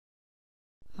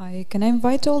Hi, can I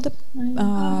invite all the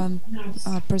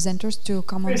presenters to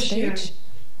come on stage?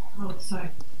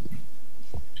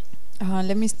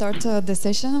 Let me start the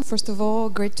session. First of all,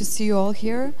 great to see you all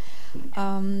here.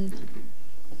 Let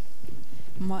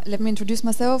me introduce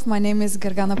myself. My name is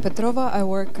Gergana Petrova. I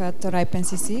work at RIPE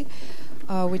NCC,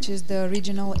 which is the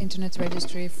regional internet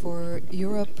registry for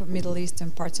Europe, Middle East,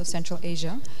 and parts of Central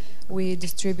Asia. We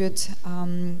distribute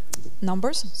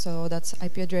numbers, so that's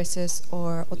IP addresses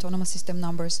or autonomous system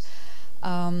numbers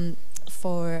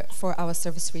for our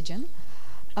service region.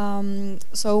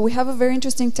 So we have a very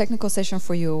interesting technical session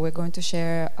for you. We're going to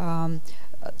share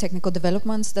technical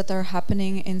developments that are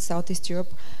happening in Southeast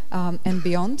Europe and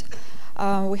beyond.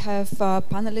 We have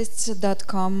panelists that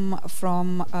come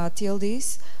from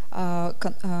TLDs,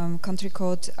 country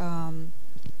code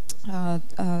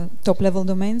top-level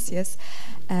domains, yes.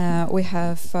 We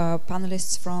have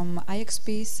panelists from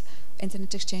IXPs,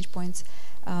 Internet Exchange Points,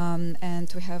 and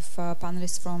we have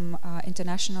panelists from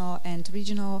international and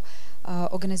regional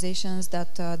organizations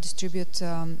that distribute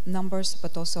numbers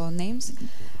but also names.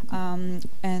 And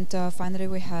finally,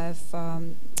 we have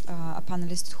a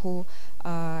panelist who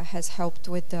has helped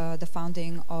with the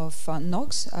founding of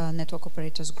NOGs, Network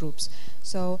Operators Groups.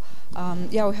 So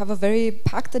yeah, we have a very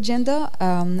packed agenda,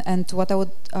 and what I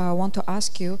would want to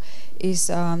ask you is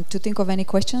to think of any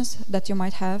questions that you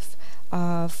might have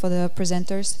for the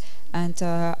presenters, and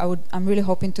I'm really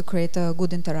hoping to create a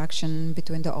good interaction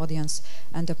between the audience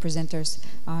and the presenters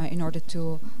in order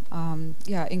to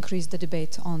yeah, increase the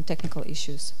debate on technical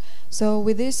issues. So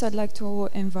with this, I'd like to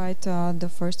invite the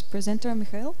first presenter,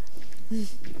 Mikhail.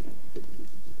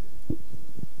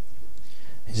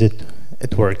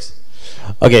 It works.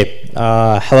 Okay,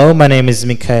 hello, my name is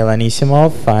Mikhail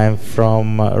Anisimov. I'm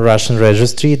from Russian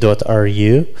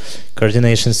registry.ru,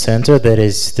 coordination center, that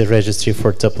is the registry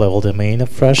for top-level domain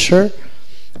of Russia.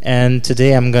 And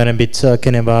today I'm going to be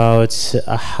talking about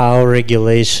how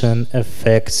regulation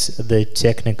affects the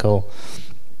technical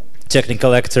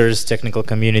actors, technical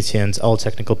community, and all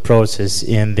technical process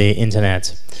in the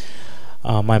internet.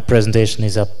 My presentation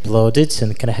is uploaded,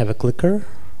 and can I have a clicker?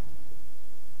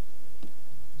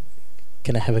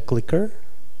 Can I have a clicker?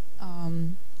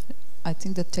 I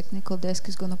think the technical desk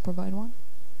is going to provide one.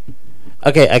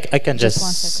 Okay, I can just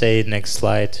say next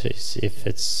slide if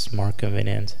it's more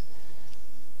convenient.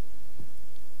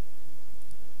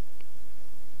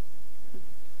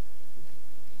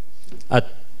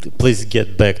 Please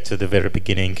get back to the very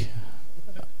beginning.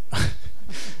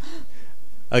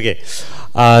 Okay,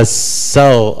 oh,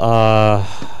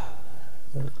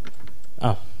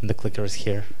 the clicker is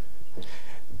here.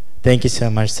 Thank you so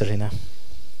much, Serena.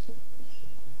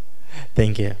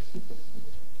 Thank you.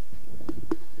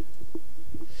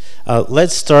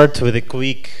 Let's start with a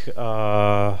quick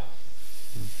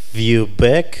view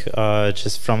back,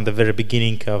 just from the very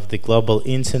beginning of the global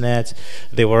internet.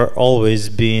 There were always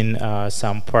been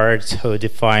some parts who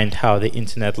defined how the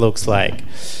internet looks like.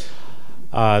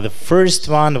 The first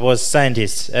one was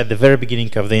scientists at the very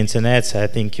beginning of the internet. I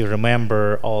think you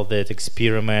remember all that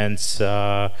experiments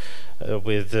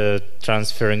with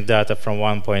transferring data from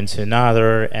one point to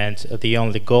another, and the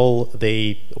only goal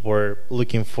they were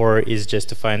looking for is just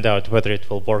to find out whether it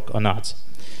will work or not.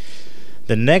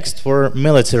 The next were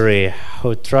military,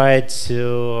 who tried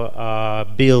to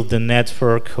build the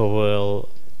network who will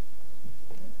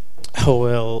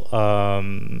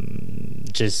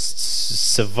just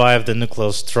survive the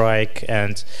nuclear strike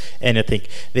and anything.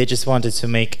 They just wanted to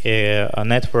make a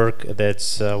network that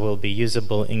will be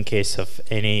usable in case of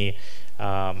any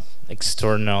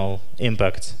external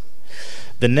impact.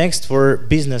 The next were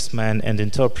businessmen and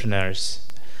entrepreneurs.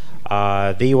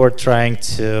 They were trying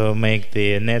to make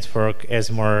the network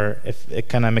as more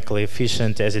economically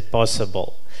efficient as it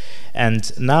possible.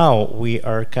 And now we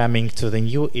are coming to the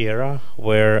new era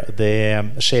where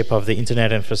the shape of the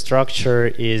internet infrastructure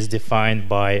is defined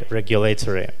by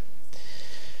regulatory.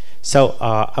 So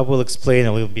I will explain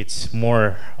a little bit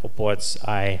more of what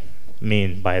I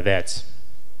mean by that.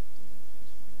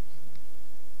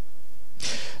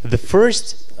 The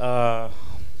first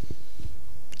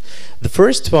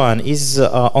one is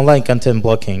online content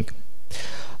blocking.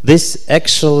 This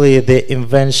actually the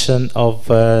invention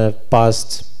of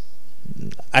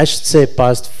I should say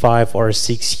past 5 or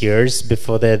 6 years.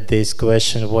 Before that, this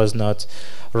question was not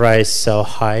raised so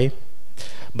high.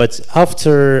 But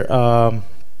after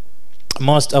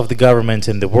most of the government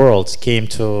in the world came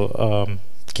to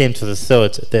the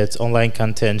thought that online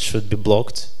content should be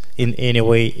blocked in any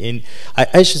way,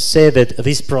 I should say that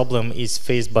this problem is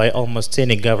faced by almost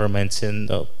any government in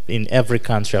every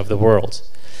country of the world.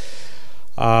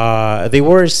 there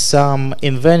were some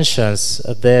inventions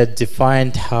that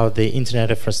defined how the internet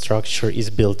infrastructure is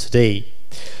built today.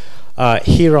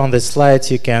 Here on the slide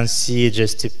you can see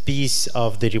just a piece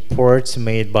of the report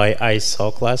made by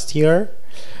ISOC last year.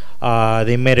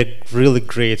 They made a really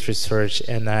great research,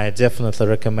 and I definitely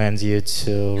recommend you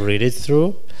to read it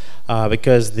through,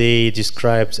 because they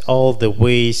described all the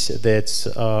ways that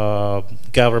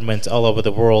government all over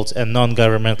the world and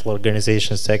non-governmental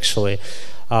organizations actually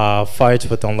fight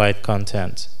with online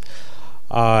content.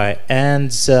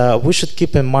 And we should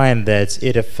keep in mind that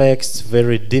it affects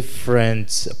very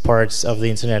different parts of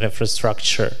the internet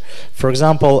infrastructure. For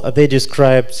example, they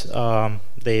described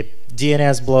the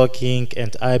DNS blocking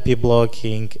and IP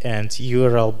blocking and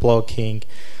URL blocking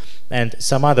and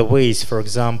some other ways, for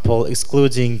example,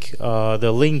 excluding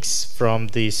the links from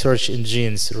the search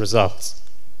engine's results.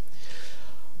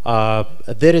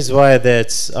 That is why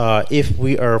that if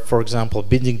we are, for example,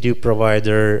 building new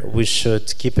provider, we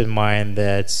should keep in mind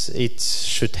that it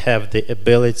should have the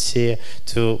ability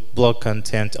to block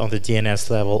content on the DNS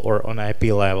level or on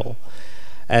IP level.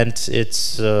 And it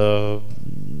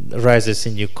rises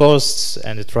in new costs,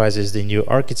 and it rises the new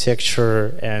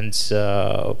architecture, and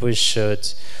we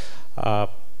should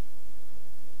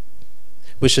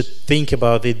think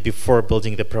about it before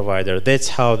building the provider. That's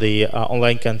how the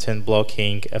online content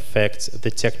blocking affects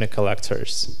the technical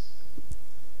actors.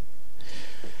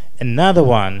 Another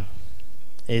one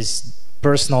is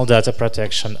personal data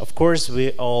protection. Of course, we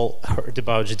all heard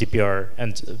about GDPR,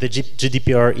 and the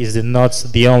GDPR is not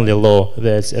the only law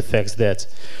that affects that.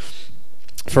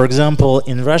 For example,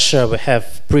 in Russia, we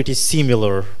have pretty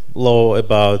similar law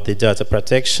about the data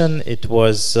protection. It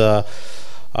was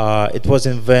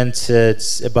invented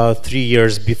about 3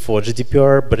 years before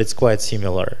GDPR, but it's quite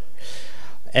similar.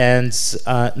 And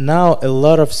now a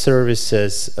lot of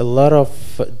services, a lot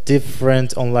of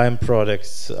different online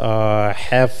products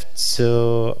have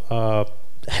to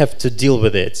deal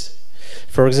with it.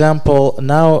 For example,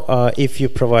 now if you're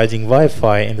providing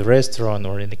Wi-Fi in the restaurant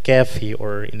or in the cafe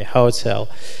or in the hotel,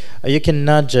 you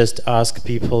cannot just ask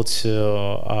people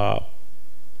to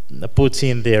put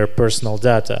in their personal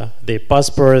data, their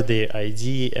passport, their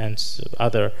ID, and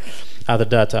other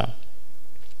data.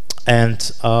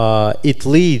 And it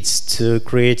leads to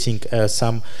creating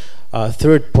some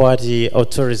third-party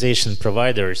authorization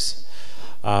providers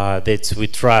that we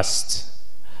trust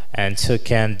and who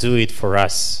can do it for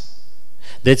us.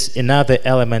 That's another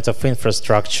element of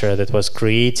infrastructure that was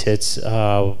created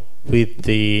with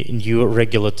the new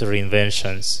regulatory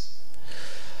inventions.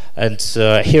 And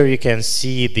here you can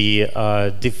see the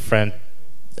different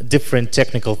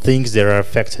technical things that are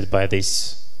affected by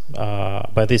this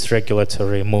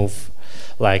regulatory move,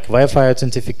 like Wi-Fi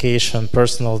authentication,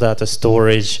 personal data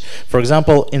storage. For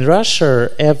example, in Russia,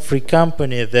 every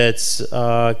company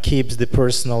that keeps the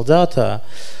personal data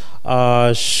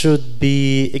should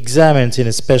be examined in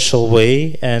a special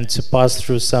way and to pass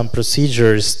through some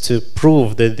procedures to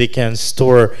prove that they can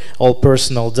store all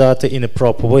personal data in a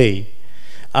proper way.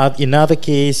 In other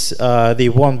case, they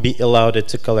won't be allowed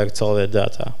to collect all the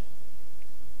data.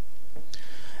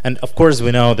 And of course,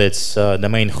 we know that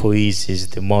domain whois is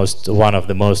one of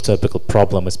the most typical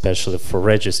problems, especially for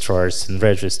registrars and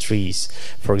registries.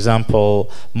 For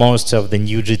example, most of the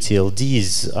new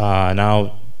GTLDs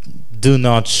now do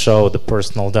not show the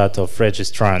personal data of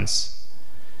registrants.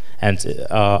 And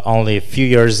only a few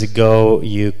years ago,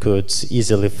 you could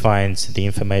easily find the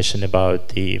information about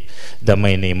the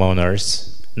domain name owners.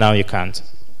 Now you can't.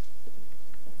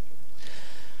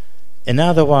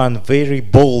 Another one very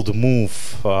bold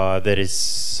move that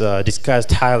is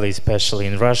discussed highly, especially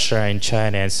in Russia and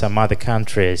China and some other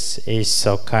countries, is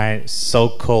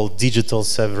so-called digital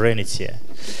sovereignty.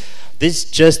 This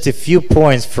is just a few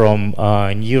points from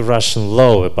new Russian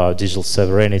law about digital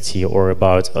sovereignty or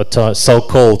about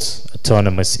so-called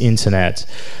autonomous internet.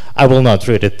 I will not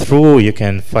read it through. You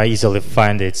can easily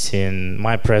find it in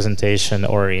my presentation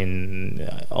or in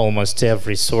almost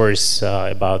every source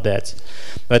about that.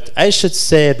 But I should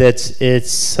say that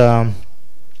it's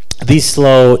this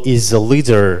law is a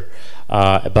leader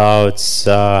about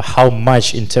how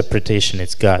much interpretation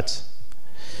it's got.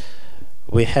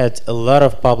 We had a lot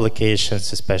of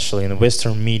publications, especially in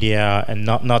Western media, and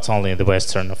not only in the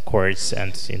Western, of course,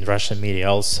 and in Russian media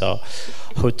also,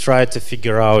 who tried to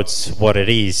figure out what it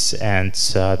is. And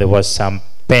there was some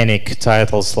panic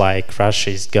titles like Russia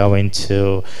is going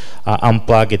to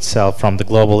unplug itself from the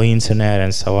global internet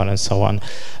and so on and so on.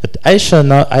 But I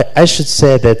should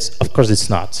say that, of course, it's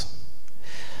not.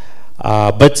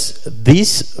 But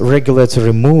this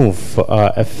regulatory move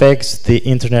affects the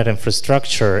internet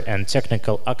infrastructure and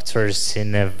technical actors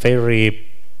in a very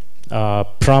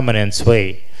prominent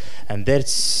way, and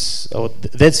that's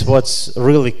what's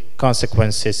really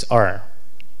consequences are.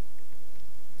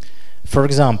 For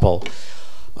example,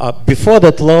 before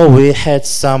that law, we had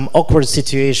some awkward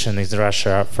situation in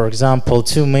Russia. For example,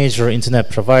 two major internet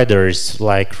providers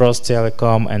like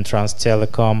Rostelecom and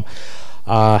Transtelecom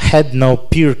had no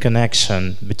peer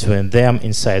connection between them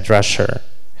inside Russia.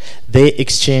 They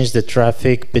exchanged the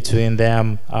traffic between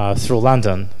them through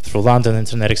London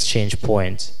Internet Exchange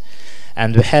Point.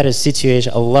 And we had a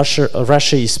situation,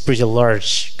 Russia is a pretty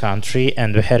large country,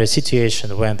 and we had a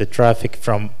situation when the traffic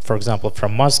from, for example,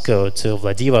 from Moscow to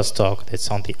Vladivostok,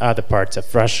 that's on the other part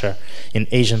of Russia, in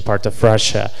Asian part of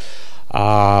Russia,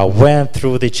 went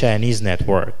through the Chinese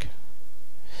network.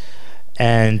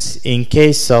 And in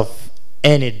case of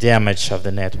any damage of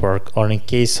the network, or in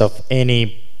case of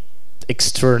any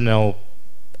external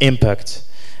impact,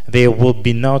 there will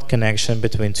be no connection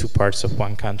between two parts of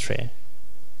one country.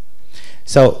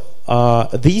 So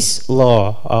this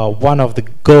law, one of the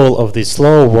goal of this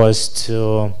law was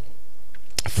to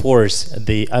force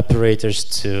the operators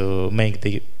to make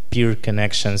the peer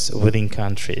connections within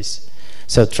countries.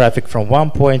 So traffic from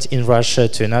one point in Russia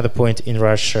to another point in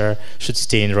Russia should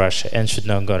stay in Russia and should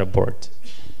not go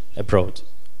abroad.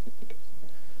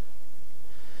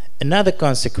 Another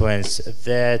consequence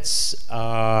that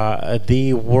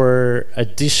there were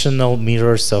additional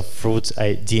mirrors of root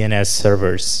DNS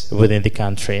servers within the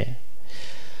country.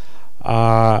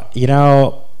 You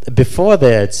know, before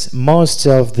that, most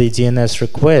of the DNS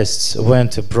requests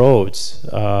went abroad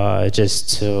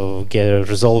just to get a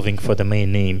resolving for the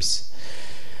main names.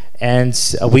 And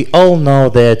we all know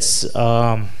that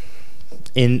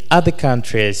in other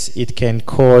countries, it can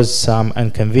cause some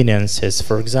inconveniences.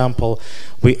 For example,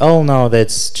 we all know that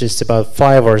just about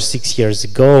 5 or 6 years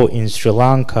ago in Sri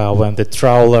Lanka, when the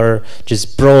trawler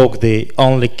just broke the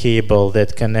only cable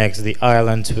that connects the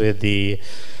island with the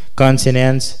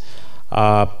continent,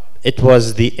 it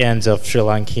was the end of Sri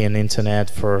Lankan internet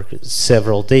for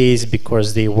several days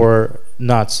because they were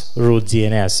not root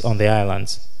DNS on the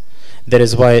island. That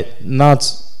is why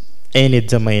not any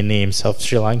domain names of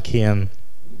Sri Lankan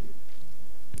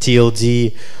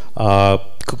TLD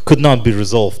could not be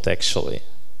resolved actually.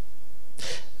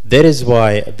 That is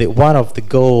why one of the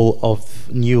goal of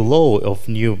new law, of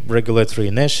new regulatory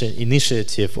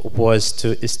initiative was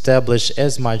to establish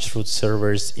as much root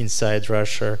servers inside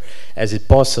Russia as it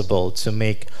possible to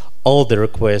make all the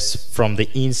requests from the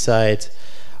inside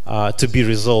to be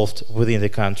resolved within the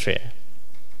country.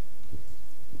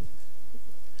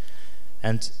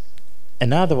 And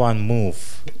another one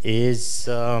move is,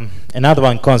 another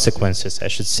one consequences, I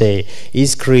should say,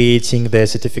 is creating the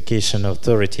certification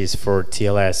authorities for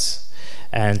TLS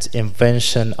and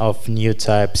invention of new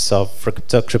types of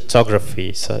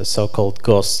cryptography, so-called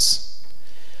ghosts.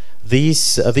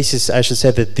 This is, I should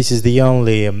say that this is the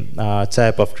only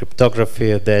type of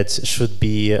cryptography that should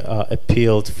be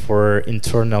appealed for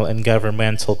internal and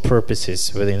governmental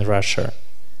purposes within Russia.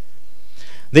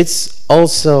 That's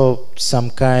also some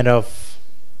kind of,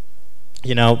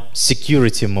 you know,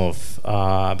 security move,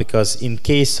 because in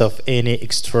case of any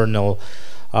external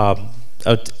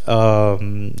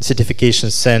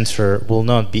certification center will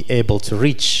not be able to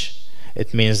reach,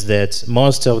 it means that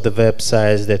most of the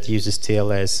websites that uses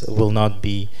TLS will not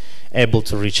be able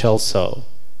to reach also.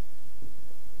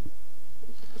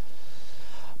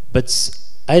 But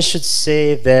I should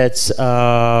say that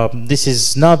this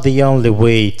is not the only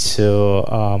way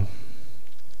to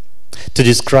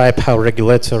describe how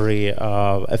regulatory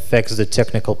affects the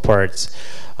technical parts.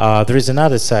 There is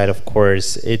another side, of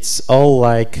course. It's all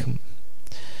like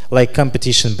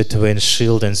competition between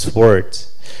shield and sword.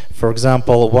 For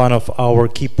example, one of our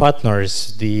key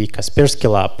partners, the Kaspersky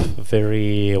Lab,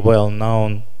 very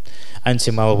well-known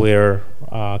anti-malware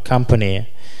company,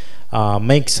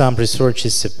 make some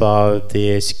researches about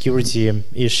the security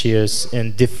issues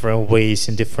in different ways,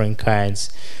 in different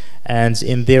kinds. And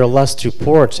in their last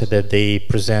report that they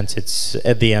presented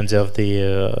at the end of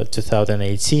the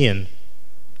 2018,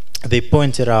 they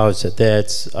pointed out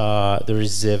that there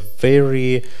is a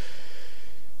very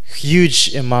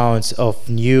huge amount of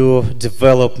new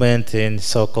development in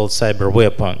so-called cyber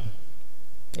weapon,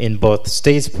 in both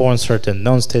state-sponsored and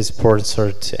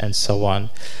non-state-sponsored and so on.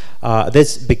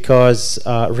 That's because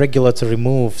regulatory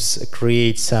moves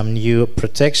create some new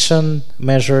protection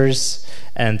measures,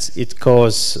 and it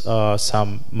causes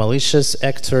some malicious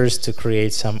actors to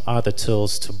create some other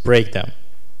tools to break them.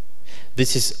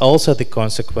 This is also the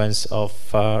consequence of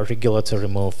regulatory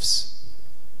moves.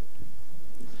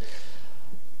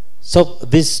 So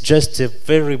this is just a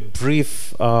very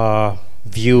brief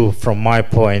view from my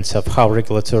point of how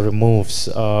regulatory moves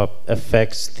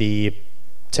affects the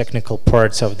technical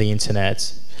parts of the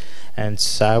internet. And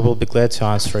I will be glad to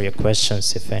answer your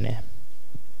questions, if any.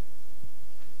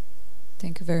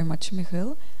 Thank you very much,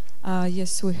 Mikhail.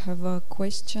 Yes, we have a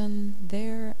question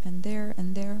there and there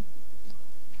and there.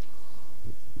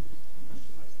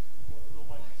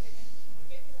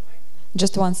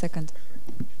 Just 1 second.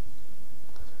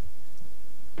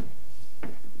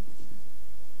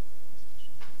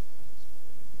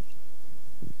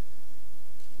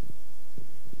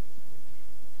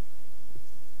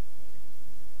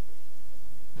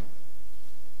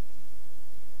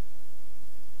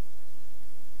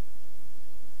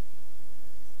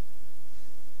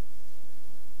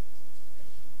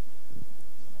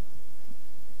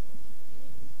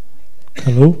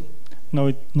 Hello.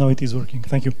 Now it is working.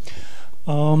 Thank you.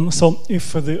 So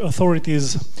if the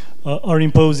authorities are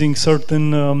imposing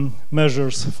certain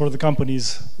measures for the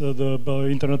companies, the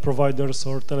internet providers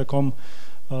or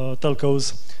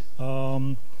telcos,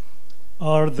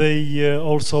 are they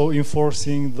also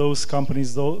enforcing those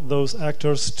companies, those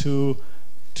actors to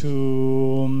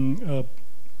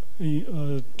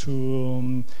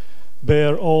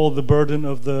bear all the burden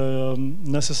of the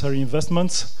necessary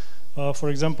investments? For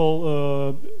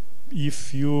example,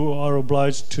 if you are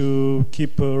obliged to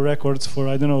keep records for,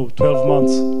 I don't know, 12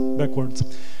 months backwards,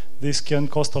 this can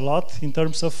cost a lot in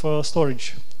terms of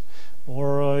storage.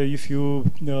 Or if you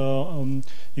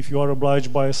are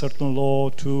obliged by a certain law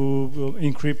to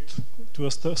encrypt to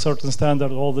a certain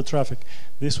standard all the traffic,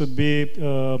 this would be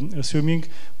assuming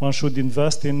one should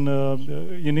invest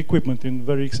in equipment, in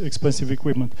very expensive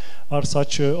equipment. Are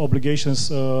such obligations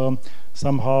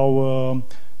somehow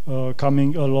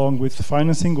coming along with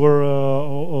financing, or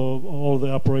all the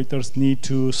operators need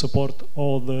to support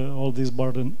all this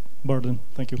burden?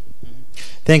 Thank you.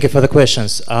 Thank you for the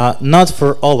questions. Not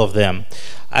for all of them.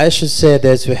 I should say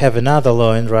that we have another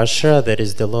law in Russia, that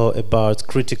is the law about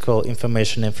critical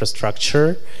information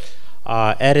infrastructure.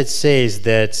 And it says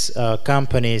that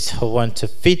companies who want to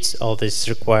fit all these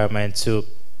requirements to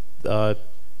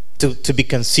be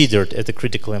considered as a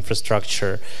critical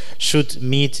infrastructure should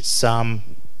meet some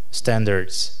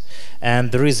standards.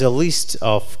 And there is a list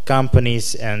of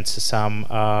companies and some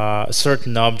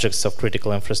certain objects of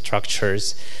critical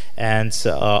infrastructures, and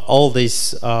all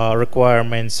these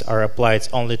requirements are applied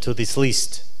only to this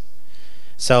list.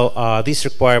 So these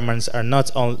requirements are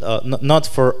not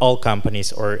for all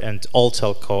companies and all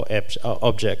telco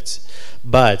objects.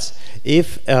 But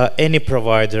if any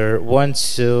provider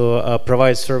wants to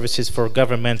provide services for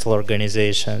governmental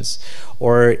organizations,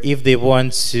 or if they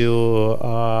want to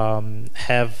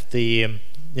have the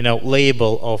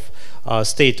label of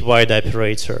statewide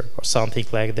operator or something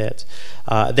like that,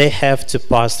 they have to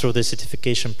pass through the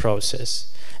certification process.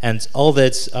 And all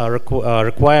that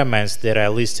requirements that I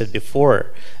listed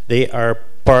before, they are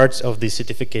part of the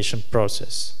certification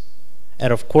process.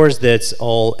 And of course, that's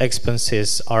all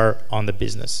expenses are on the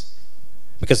business,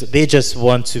 because they just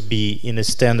want to be in a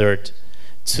standard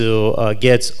to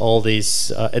get all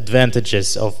these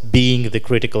advantages of being the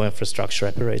critical infrastructure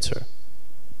operator.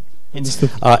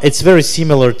 It's very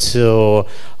similar to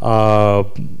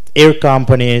air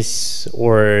companies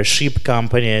or ship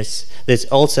companies that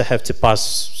also have to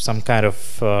pass some kind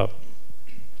of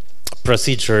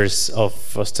procedures of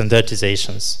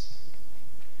standardizations.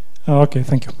 Okay,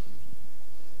 thank you.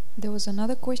 There was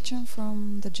another question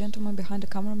from the gentleman behind the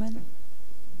cameraman.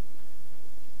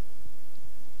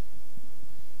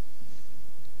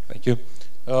 Thank you.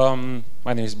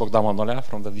 My name is Bogdan Manolea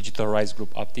from the Digital Rights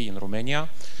Group APTI in Romania.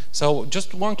 So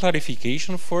just one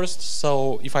clarification first.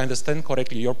 So if I understand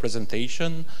correctly your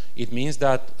presentation, it means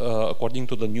that according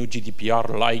to the new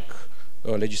GDPR-like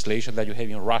legislation that you have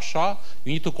in Russia,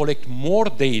 you need to collect more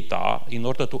data in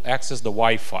order to access the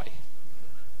Wi-Fi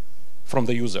from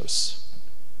the users.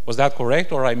 Was that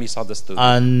correct, or I misunderstood?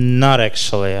 Not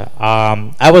actually.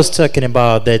 I was talking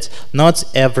about that not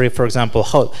every, for example,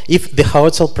 if the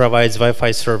hotel provides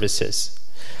Wi-Fi services,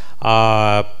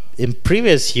 in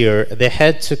previous year they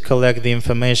had to collect the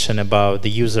information about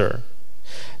the user.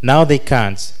 Now they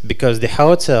can't, because the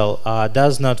hotel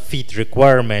does not fit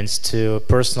requirements to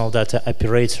personal data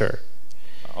operator.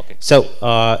 Okay. So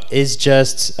it's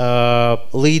just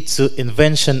lead to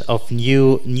invention of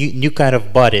new kind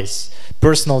of bodies,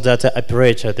 personal data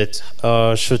operator that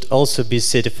should also be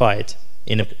certified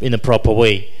in a proper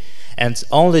way, and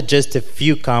only just a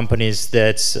few companies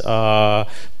that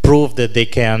prove that they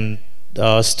can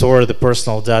store the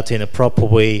personal data in a proper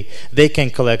way. They can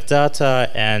collect data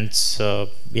and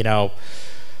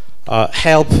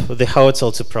help the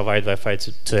hotel to provide Wi-Fi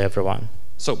to everyone.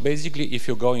 So basically, if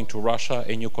you go into Russia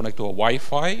and you connect to a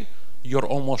Wi-Fi, you're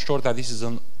almost sure that this is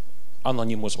an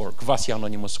anonymous or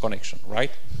quasi-anonymous connection,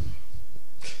 right?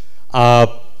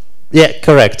 Yeah,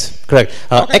 correct. Okay.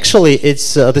 Actually,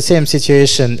 it's the same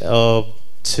situation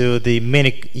to the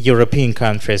many European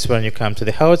countries. When you come to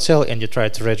the hotel and you try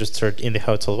to register in the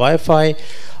hotel Wi-Fi,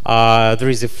 there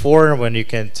is a form when you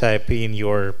can type in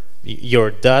your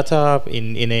data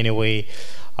in any way,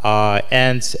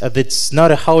 and it's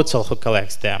not a hotel who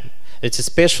collects them. It's a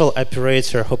special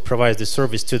operator who provides the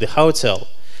service to the hotel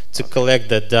to collect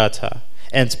that data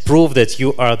and prove that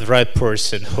you are the right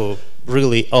person who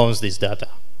really owns this data.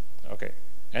 Okay.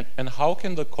 And how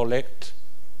can the collect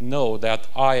know that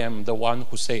I am the one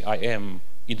who say I am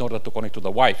in order to connect to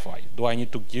the Wi-Fi? Do I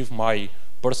need to give my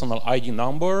personal ID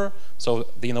number so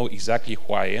they know exactly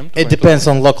who I am? It depends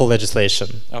on local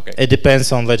legislation. Okay. It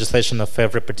depends on legislation of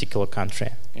every particular country.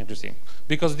 Interesting.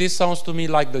 Because this sounds to me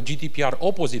like the GDPR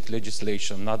opposite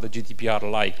legislation, not the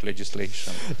GDPR-like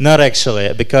legislation. Not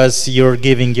actually, because you're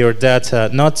giving your data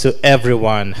not to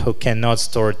everyone who cannot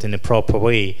store it in a proper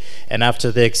way. And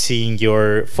after that, seeing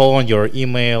your phone, your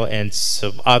email, and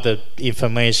some other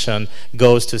information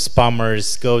goes to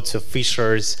spammers, go to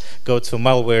phishers, go to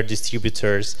malware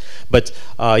distributors. But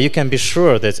you can be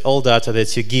sure that all data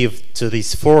that you give to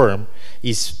this form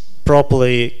is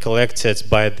properly collected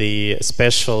by the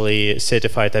specially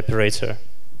certified operator.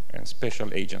 And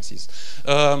special agencies.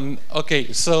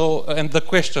 Okay, so, and the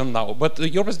question now, but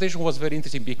your presentation was very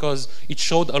interesting because it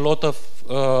showed a lot of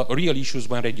real issues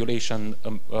when regulation,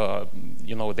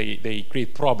 you know, they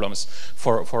create problems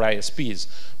for ISPs.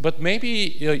 But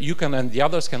maybe you can, and the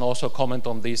others can also comment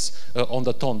on this, on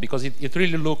the tone, because it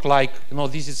really looked like, you know,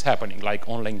 this is happening, like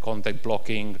online contact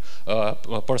blocking,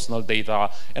 personal data.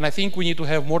 And I think we need to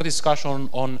have more discussion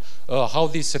on how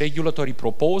these regulatory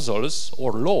proposals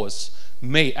or laws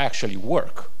may actually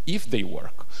work, if they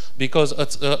work. Because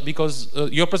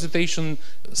your presentation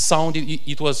sounded,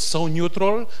 it was so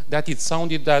neutral that it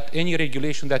sounded that any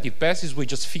regulation that it passes, we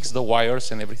just fix the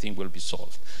wires and everything will be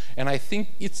solved. And I think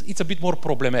it's a bit more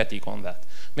problematic on that.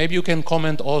 Maybe you can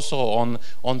comment also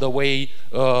on the way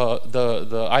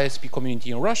the ISP community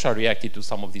in Russia reacted to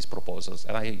some of these proposals.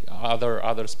 And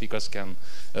other speakers can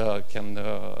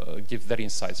give their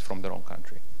insights from their own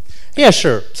country. Yeah,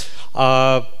 sure.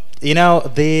 You know,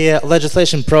 the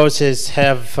legislation process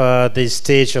have this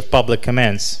stage of public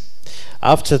comments.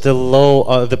 After the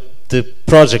law, the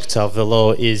project of the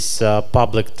law is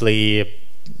publicly,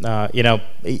 you know,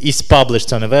 is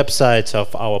published on the website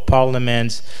of our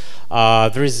parliament.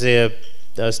 There is a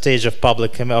stage of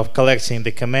public of collecting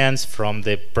the comments from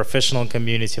the professional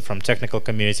community, from technical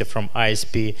community, from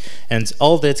ISP, and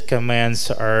all that comments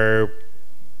are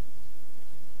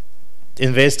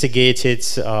investigated,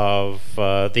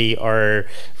 they are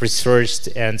researched,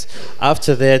 and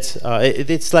after that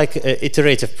it's like an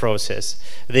iterative process.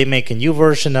 They make a new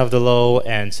version of the law,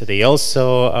 and they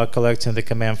also are collecting the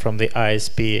command from the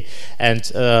ISP, and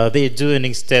they're doing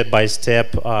it step by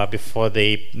step before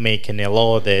they make any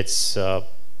law that's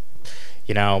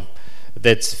you know,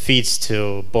 that feeds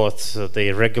to both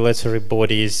the regulatory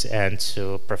bodies and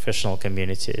to professional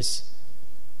communities.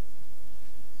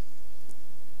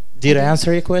 Did I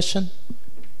answer your question?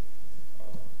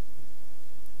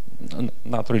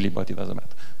 Not really, but it doesn't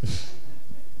matter.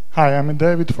 Hi, I'm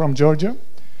David from Georgia.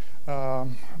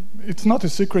 It's not a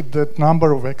secret that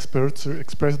number of experts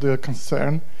expressed their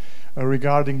concern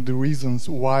regarding the reasons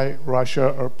why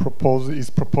Russia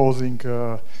is proposing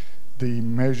the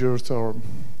measures or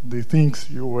the things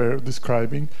you were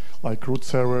describing, like root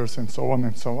servers and so on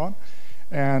and so on.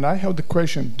 And I have the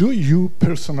question, do you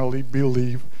personally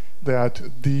believe that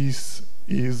this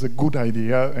is a good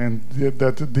idea and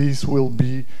that this will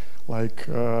be like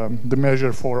the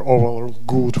measure for overall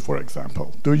good, for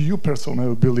example? Do you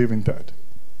personally believe in that?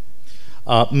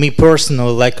 Me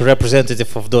personally, like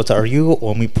representative of Dota, are you,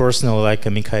 or me personally like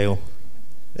a Mikhail?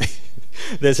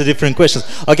 That's a different question.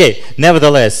 Okay,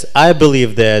 nevertheless, I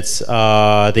believe that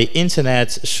the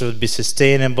internet should be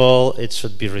sustainable, it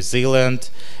should be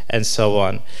resilient, and so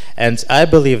on. And I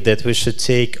believe that we should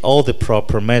take all the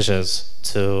proper measures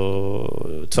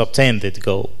to obtain that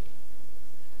goal.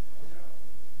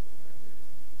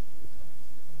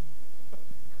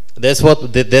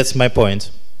 That's my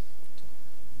point.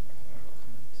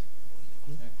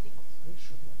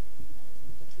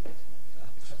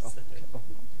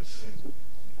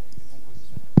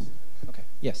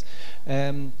 Yes.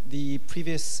 The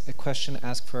previous question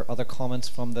asked for other comments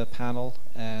from the panel,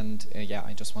 and yeah,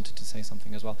 I just wanted to say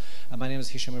something as well. My name is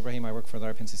Hisham Ibrahim. I work for the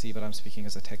RPNCC, but I'm speaking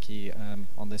as a techie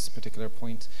on this particular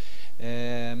point.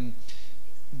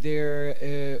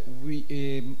 there's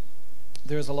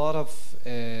a lot of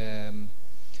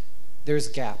there's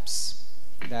gaps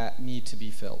that need to be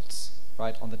filled,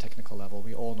 right, on the technical level.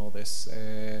 We all know this.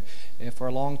 For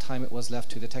a long time it was left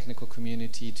to the technical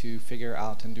community to figure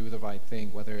out and do the right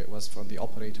thing, whether it was from the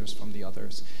operators, from the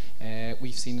others.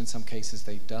 We've seen in some cases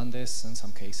they've done this, in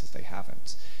some cases they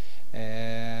haven't.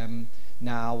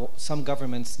 Now, some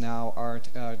governments now are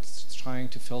trying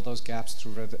to fill those gaps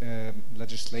through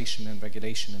legislation and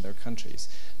regulation in their countries.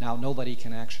 Now, nobody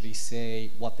can actually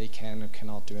say what they can or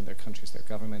cannot do in their countries, their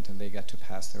government, and they get to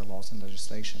pass their laws and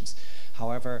legislations.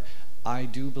 However, I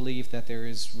do believe that there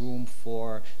is room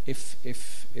for, if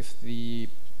the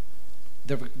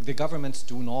governments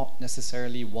do not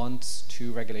necessarily want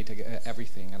to regulate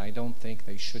everything, and I don't think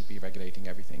they should be regulating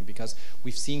everything, because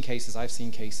we've seen cases, I've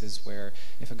seen cases where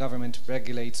if a government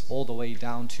regulates all the way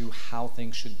down to how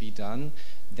things should be done,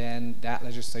 then that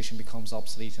legislation becomes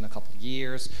obsolete in a couple of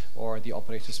years, or the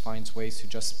operators finds ways to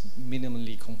just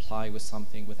minimally comply with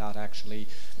something without actually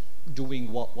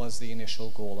doing what was the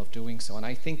initial goal of doing so. And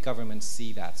I think governments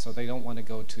see that, so they don't want to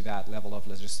go to that level of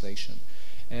legislation.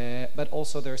 But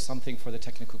also there's something for the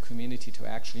technical community to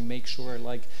actually make sure,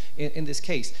 like in this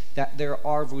case, that there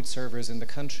are root servers in the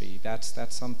country. That's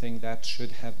something that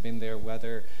should have been there,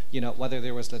 whether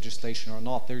there was legislation or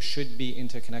not. There should be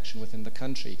interconnection within the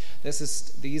country.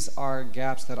 These are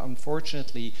gaps that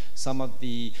unfortunately some of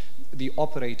the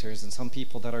operators and some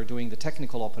people that are doing the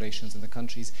technical operations in the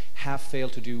countries have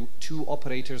failed to do. Two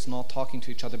operators not talking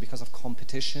to each other because of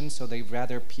competition, so they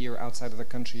rather peer outside of the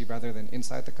country rather than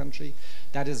inside the country.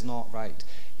 That is not right.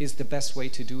 Is the best way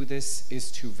to do this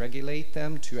is to regulate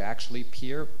them, to actually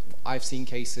peer? I've seen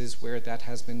cases where that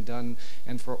has been done,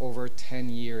 and for over 10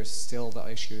 years still the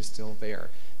issue is still there.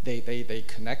 They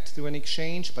connect through an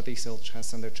exchange, but they still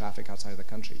send their traffic outside the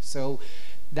country. So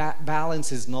that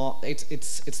balance is not,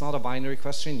 it's not a binary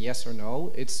question, yes or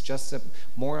no. It's just a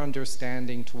more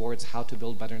understanding towards how to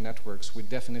build better networks would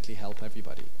definitely help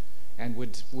everybody, and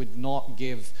would not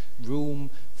give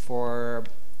room for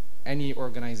any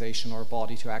organization or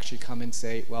body to actually come and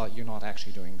say, well, you're not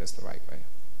actually doing this the right way.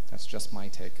 That's just my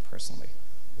take personally.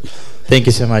 Thank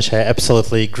you so much. I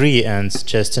absolutely agree. And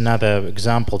just another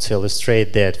example to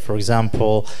illustrate that, for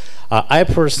example, I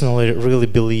personally really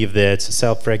believe that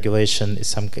self-regulation is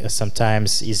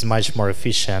sometimes is much more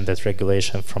efficient than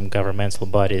regulation from governmental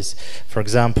bodies. For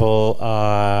example,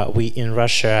 we in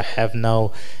Russia have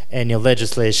no any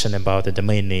legislation about the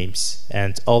domain names,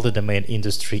 and all the domain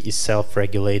industry is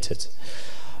self-regulated.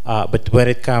 But when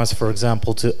it comes, for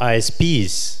example, to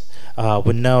ISPs,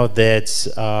 we know that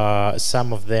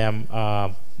some of them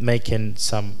are making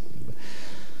some.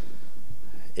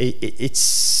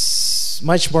 It's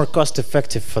much more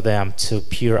cost-effective for them to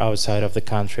peer outside of the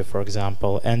country, for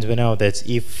example. And we know that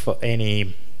if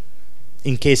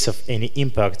in case of any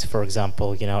impact, for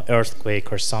example,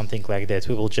 earthquake or something like that,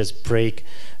 we will just break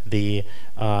the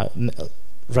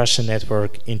Russian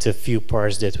network into a few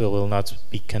parts that will not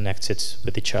be connected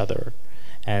with each other.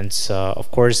 And of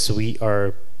course, we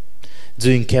are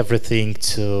doing everything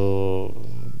to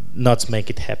not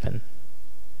make it happen.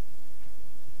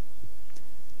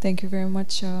 Thank you very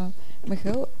much,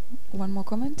 Mikhail. One more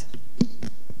comment?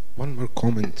 One more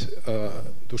comment.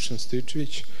 Dušan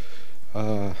Stojičević,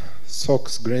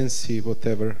 SOX, Gransy,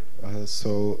 whatever.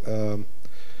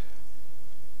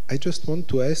 I just want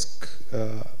to ask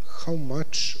how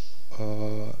much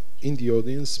in the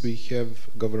audience we have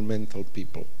governmental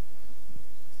people.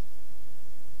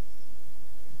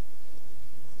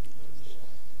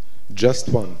 Just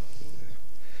one.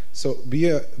 So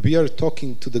we are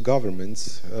talking to the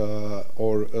governments,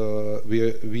 or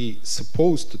we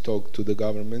supposed to talk to the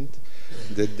government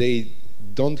that they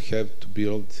don't have to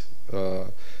build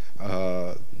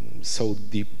so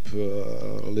deep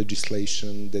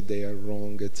legislation, that they are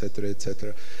wrong, etc.,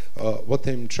 etc. What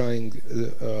I'm trying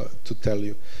to tell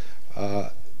you,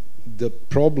 the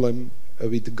problem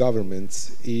with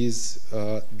governments is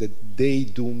that they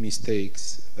do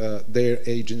mistakes. Their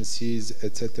agencies,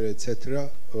 etc., etc.,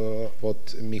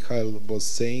 what Mikhail was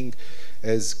saying,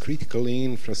 as critical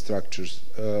infrastructures,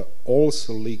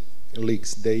 also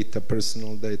leaks data,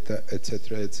 personal data,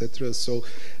 etc., etc. So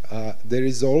there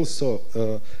is also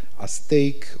a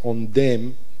stake on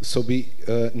them. So we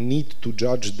need to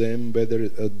judge them whether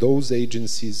those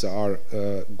agencies are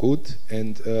good,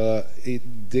 and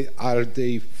are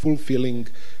they fulfilling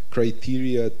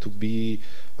criteria to be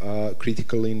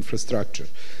critical infrastructure.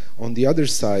 On the other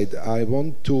side, I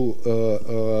want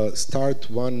to start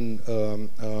one,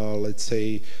 let's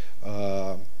say,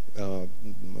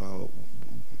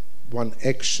 one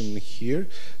action here.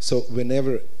 So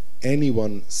whenever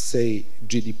anyone say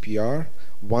GDPR,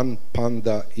 one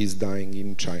panda is dying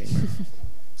in China.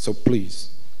 So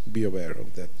please be aware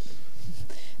of that.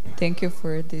 Thank you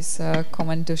for this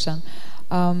comment, Dušan.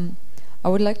 I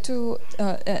would like to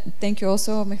thank you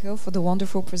also, Mikhail, for the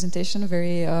wonderful presentation.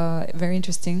 Very, very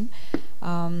interesting,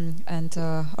 and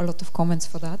a lot of comments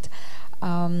for that.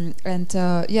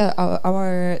 Yeah,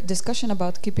 our discussion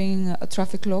about keeping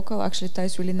traffic local actually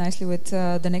ties really nicely with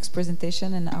the next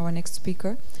presentation and our next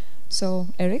speaker. So,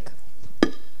 Eric.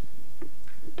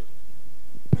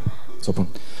 Super.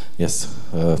 Yes,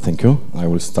 thank you. I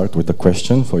will start with a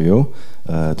question for you.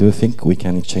 Do you think we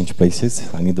can exchange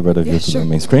places? I need the better view to the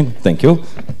main screen. Thank you.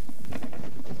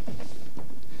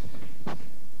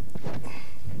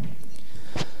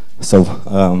 So,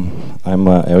 I'm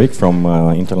Eric from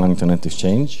InterLAN Internet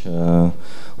Exchange.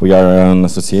 We are an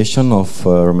association of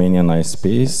Romanian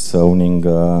ISPs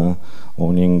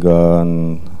owning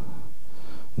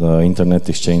the Internet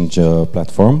Exchange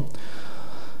platform.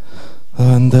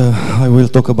 And I will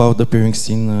talk about the peering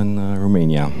scene in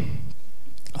Romania.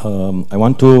 I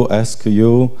want to ask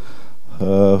you,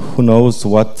 who knows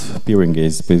what peering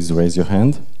is? Please raise your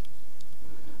hand.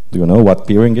 Do you know what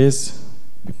peering is?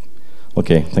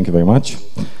 Okay, thank you very much.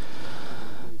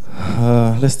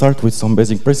 Let's start with some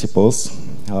basic principles.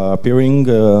 Peering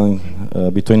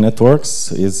between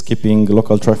networks is keeping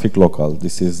local traffic local.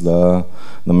 This is the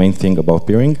main thing about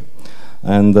peering.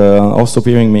 And also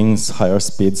peering means higher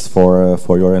speeds for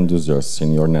your end users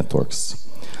in your networks.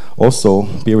 Also,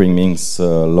 peering means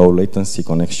low latency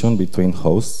connection between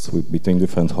hosts, between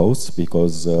different hosts,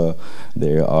 because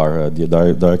they are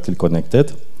directly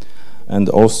connected. And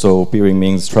also, peering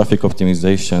means traffic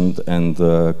optimization and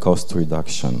cost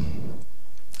reduction.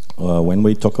 When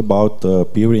we talk about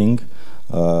peering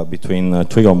between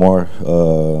 3 or more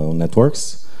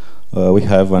networks, we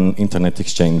have an internet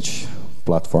exchange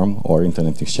platform or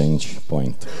internet exchange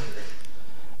point.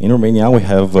 In Romania, we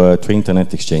have 3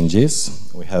 internet exchanges.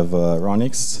 We have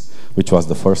RONIX, which was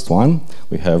the first one.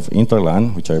 We have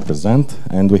InterLAN, which I represent,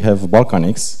 and we have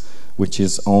Balkanix, which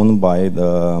is owned by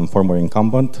the former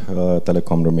incumbent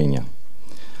Telecom Romania.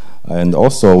 And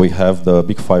also, we have the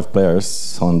big 5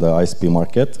 players on the ISP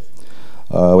market.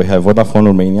 We have Vodafone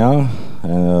Romania,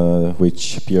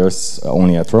 which peers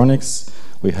only at RONIX.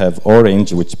 We have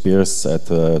Orange, which peers at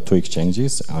 2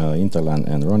 exchanges, InterLAN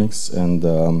and RONIX, and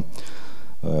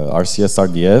RCS,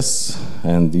 RDS,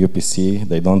 and UPC,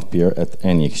 they don't peer at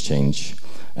any exchange.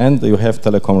 And you have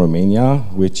Telecom Romania,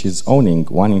 which is owning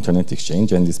 1 internet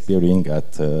exchange and is peering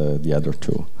at the other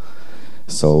 2.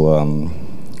 So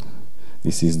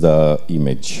this is the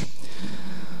image.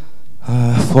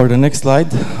 For the next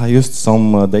slide, I used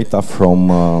some data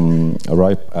from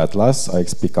RIPE Atlas,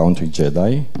 IXP Country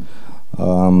JEDI.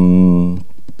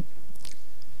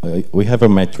 We have a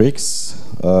matrix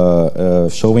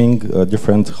showing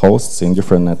different hosts in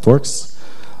different networks.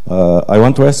 I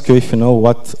want to ask you if you know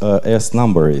what AS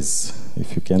number is.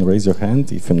 If you can raise your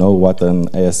hand, if you know what an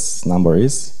AS number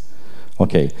is.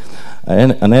 Okay,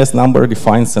 an AS number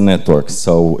defines a network.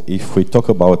 So if we talk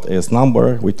about AS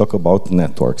number, we talk about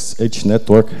networks. Each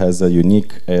network has a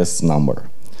unique AS number.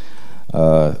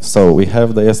 So we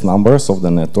have the AS numbers of the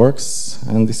networks,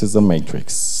 and this is a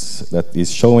matrix that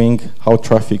is showing how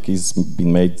traffic is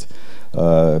being made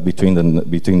between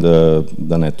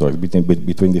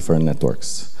different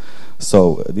networks.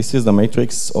 So this is the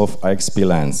matrix of IXP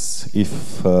LANs.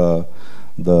 If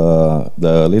the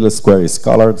little square is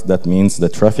colored, that means the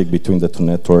traffic between the 2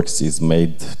 networks is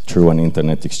made through an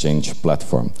internet exchange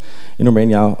platform. In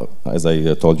Romania, as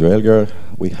I told you earlier,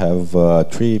 we have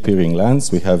 3 peering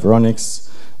LANs. We have RONIX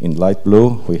in light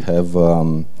blue, we have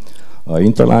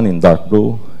InterLAN in dark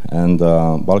blue, and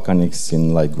Balkanix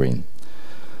in light green.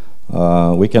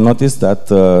 We can notice that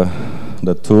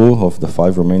the 2 of the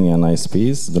 5 Romanian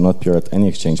ISPs do not peer at any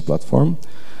exchange platform,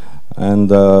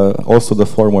 and also the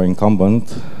former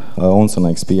incumbent owns an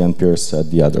IXP and peers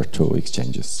at the other 2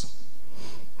 exchanges.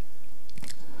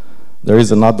 There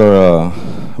is another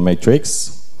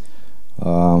matrix,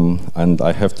 and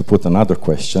I have to put another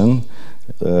question.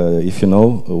 If you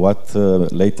know what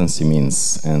latency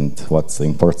means and what's the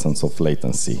importance of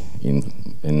latency in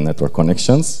network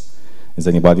connections. Does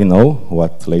anybody know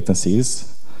what latency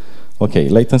is? Okay,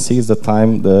 latency is the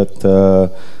time that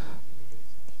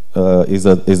is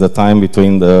the time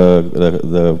between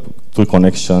the 2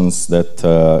 connections that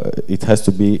it has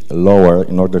to be lower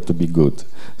in order to be good.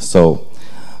 So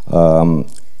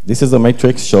this is a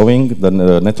matrix showing the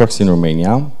networks in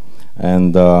Romania,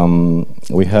 and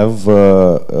we have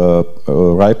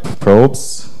RIPE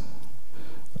probes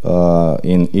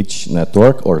in each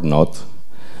network or not.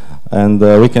 And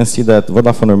we can see that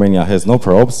Vodafone Romania has no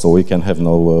probes, so we have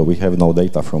no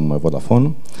data from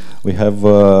Vodafone. We have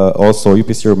also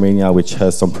UPC Romania, which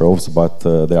has some probes, but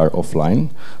they are offline.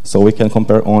 So we can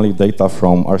compare only data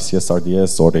from RCS,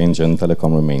 RDS, Orange, and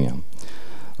Telecom Romania.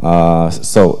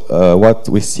 What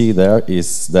we see there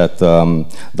is that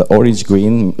the orange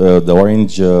green, the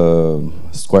orange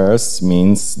squares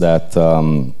means that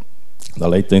the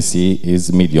latency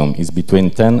is medium, is between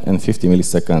 10 and 50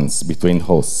 milliseconds between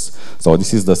hosts. So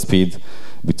this is the speed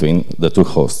between the two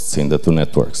hosts in the two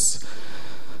networks.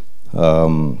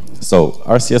 So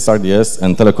RCS, RDS,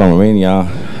 and Telecom Romania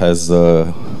has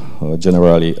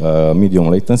generally medium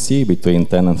latency between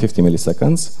 10 and 50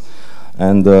 milliseconds.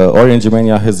 And Orange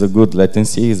Romania has a good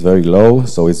latency, it's very low,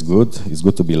 so it's good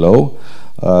to be low,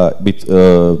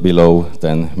 below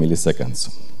 10 milliseconds.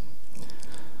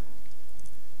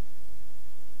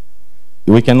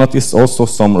 We can notice also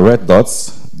some red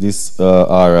dots. These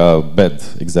are bad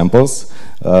examples.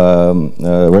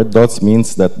 Red dots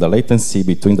means that the latency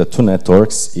between the two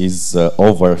networks is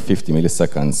over 50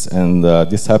 milliseconds. And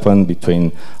this happened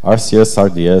between RCS,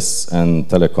 RDS, and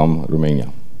Telecom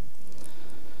Romania.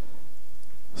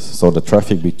 So the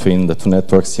traffic between the two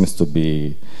networks seems to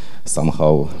be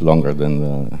somehow longer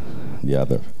than the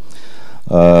other.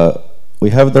 We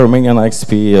have the Romanian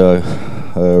IXP,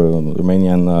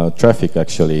 Romanian traffic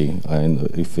actually, and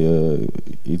if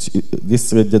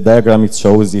the diagram, it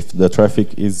shows if the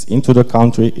traffic is into the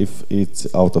country, if it's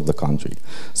out of the country.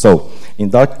 So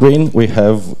in dark green we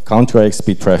have country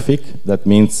IXP traffic. That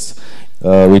means,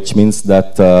 which means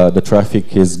that the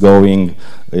traffic is going,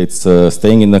 it's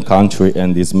staying in the country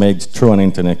and is made through an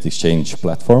internet exchange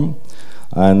platform.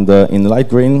 And in light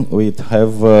green, we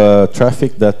have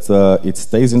traffic that it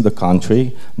stays in the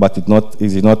country, but it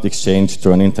is not exchanged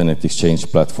through an internet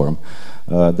exchange platform.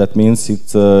 That means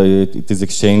it is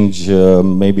exchanged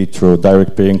maybe through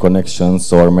direct peering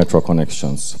connections or metro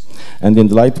connections. And in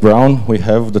the light brown, we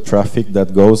have the traffic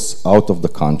that goes out of the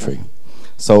country.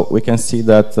 So we can see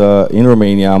that in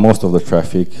Romania, most of the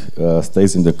traffic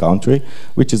stays in the country,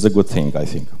 which is a good thing, I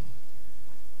think.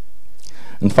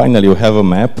 And finally, we have a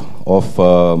map of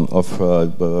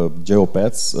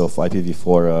geopaths of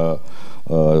IPv4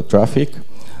 traffic.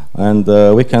 And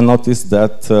we can notice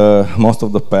that most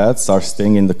of the paths are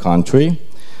staying in the country.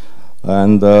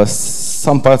 And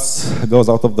some paths goes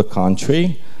out of the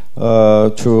country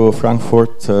to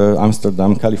Frankfurt,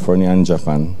 Amsterdam, California, and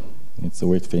Japan. It's a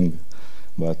weird thing,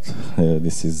 but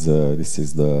this is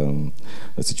the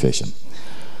situation.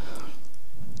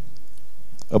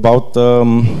 About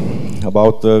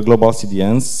global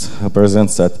CDNs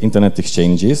presence at internet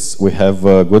exchanges, we have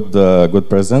good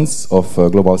presence of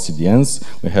global CDNs.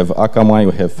 We have Akamai,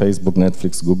 we have Facebook,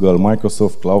 Netflix, Google,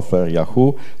 Microsoft, Cloudflare,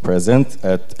 Yahoo present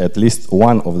at least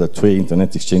one of the 3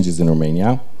 internet exchanges in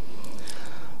Romania.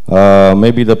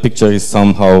 Maybe the picture is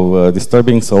somehow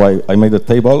disturbing, so I made a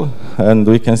table, and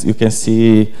you can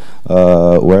see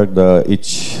where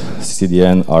each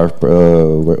CDN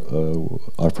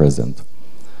are present.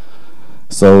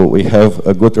 So we have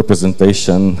a good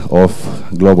representation of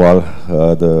global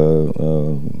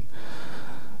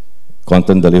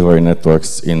content delivery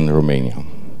networks in Romania.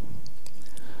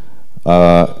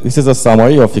 This is a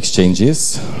summary of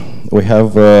exchanges. We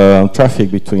have peak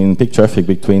traffic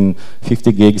between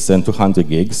 50 gigs and 200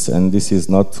 gigs, and this is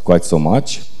not quite so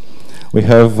much. We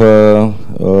have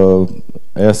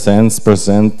ASNs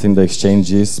present in the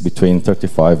exchanges between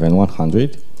 35 and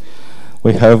 100.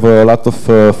 We have a lot of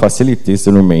facilities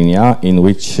in Romania in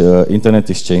which internet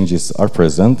exchanges are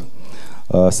present.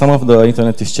 Some of the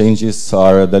internet exchanges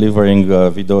are delivering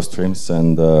video streams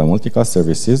and multicast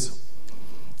services.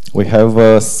 We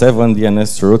have 7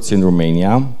 DNS routes in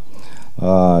Romania.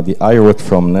 The I route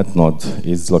from NetNode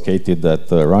is located at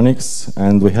Ronix,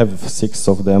 and we have 6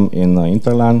 of them in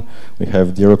InterLAN. We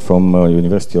have D route from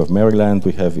University of Maryland.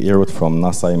 We have E route from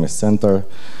NASA MS Center.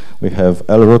 We have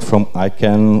L route from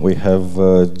ICANN. We have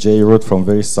J route from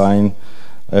VeriSign,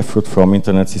 F route from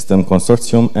Internet System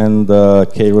Consortium, and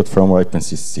K route from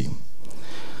RIPE-NCC.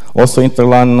 Also,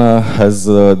 InterLAN has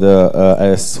the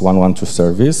S112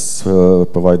 service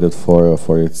provided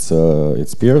for its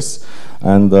peers,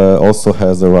 and also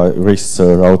has a RIS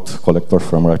route collector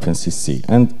from RIPE-NCC,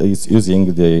 and is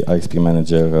using the IXP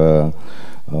Manager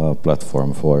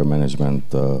platform for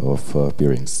management of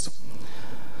peerings.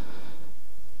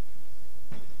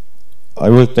 I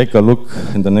will take a look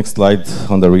in the next slide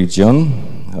on the region.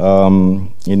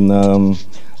 In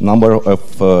number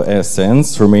of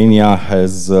ASNs, Romania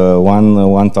has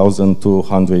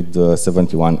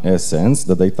 1,271 ASNs.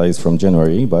 The data is from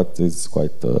January, but it's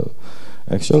quite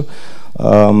actual.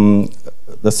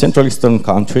 The Central Eastern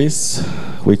countries,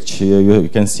 which you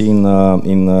can see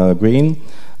in green,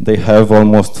 they have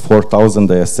almost 4,000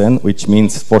 ASN, which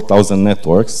means 4,000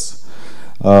 networks.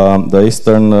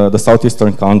 The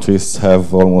southeastern countries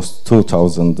have almost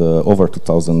 2,000, over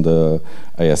 2,000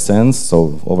 ASNs,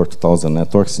 so over 2,000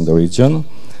 networks in the region.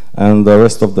 And the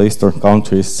rest of the eastern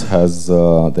countries have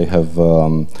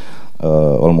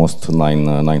almost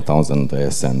 9,000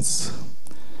 ASNs.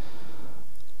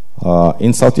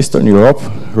 In Southeastern Europe,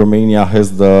 Romania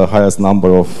has the highest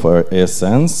number of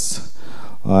ASNs,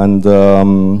 and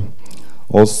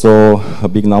also a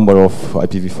big number of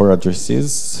IPv4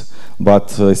 addresses,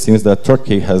 but it seems that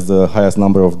Turkey has the highest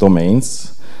number of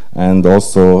domains and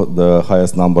also the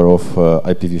highest number of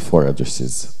IPv4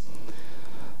 addresses.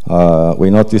 We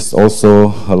noticed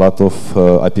also a lot of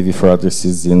IPv4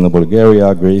 addresses in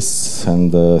Bulgaria, Greece,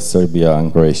 and Serbia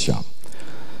and Croatia.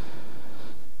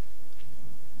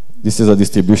 This is a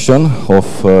distribution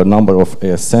of number of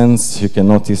ASNs. You can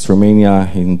notice Romania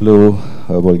in blue,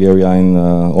 Bulgaria in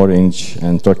orange,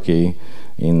 and Turkey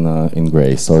in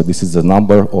gray. So this is the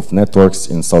number of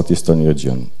networks in southeastern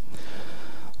region.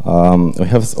 I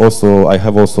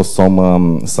have also some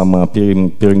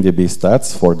peering DB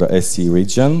stats for the SE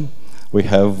region. We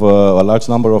have a large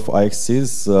number of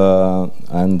IXPs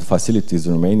and facilities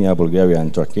in Romania, Bulgaria,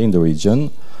 and Turkey in the region.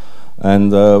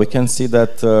 And we can see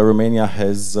that Romania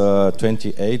has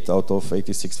 28 out of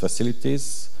 86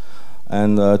 facilities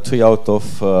and 3 out of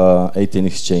 18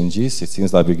 exchanges. It seems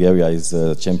that Bulgaria is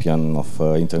a champion of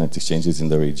internet exchanges in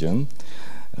the region.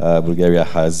 Bulgaria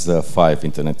has 5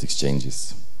 internet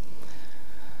exchanges.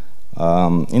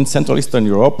 In Central Eastern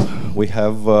Europe, we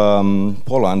have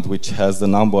Poland, which has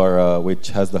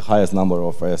the highest number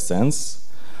of ASNs,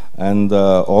 and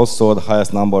also the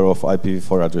highest number of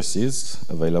IPv4 addresses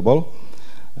available,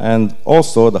 and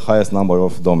also the highest number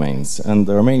of domains. And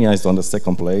Romania is on the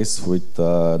second place with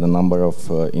the number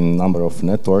of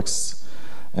networks,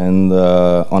 and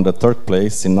on the third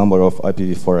place in number of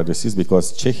IPv4 addresses,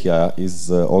 because Czechia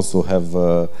is also have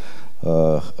a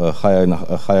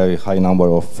high number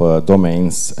of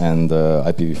domains and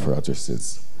IPv4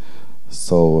 addresses.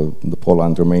 So the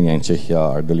Poland, Romania, and Czechia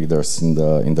are the leaders in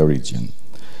the region.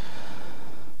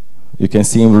 You can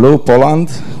see in blue Poland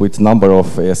with number of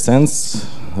ASNs,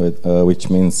 which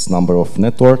means number of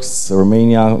networks,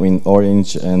 Romania in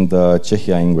orange, and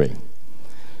Czechia in gray.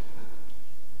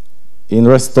 In the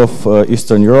rest of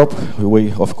Eastern Europe,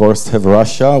 we of course have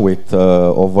Russia with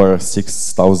over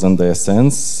 6,000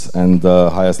 ASNs and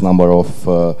the highest number of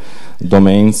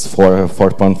domains for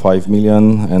 4.5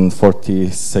 million and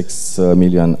 46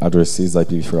 million addresses,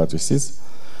 IPv4 addresses.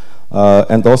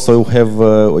 And also we have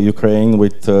Ukraine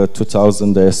with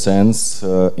 2,000 ASNs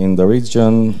in the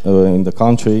region, in the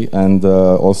country, and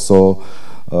also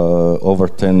over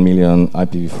 10 million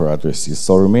IPv4 addresses.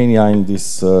 So Romania in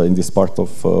this part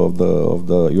of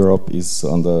the Europe is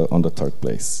on the third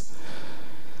place.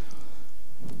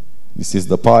 This is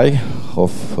the pie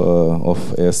of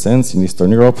ASNs in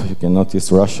Eastern Europe. You can notice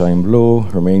Russia in blue,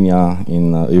 Romania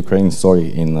in Ukraine,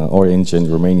 sorry, in orange, and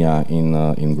Romania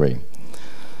in gray.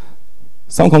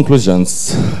 Some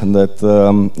conclusions that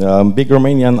big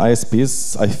Romanian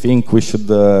ISPs, I think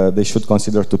they should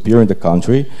consider to peer in the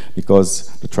country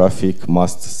because the traffic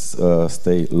must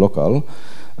stay local,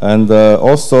 and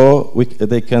also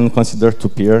they can consider to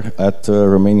peer at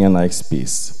Romanian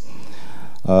IXPs.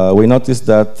 We noticed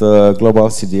that global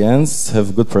CDNs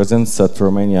have good presence at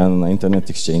Romanian internet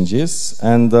exchanges,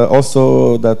 and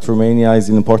also that Romania is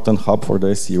an important hub for the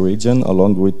SE region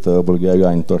along with Bulgaria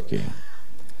and Turkey.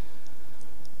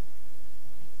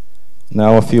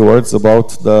 Now a few words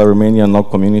about the Romanian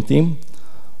NOG community.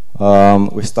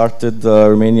 We started the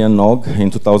Romanian NOG in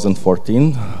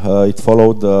 2014. It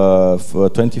followed the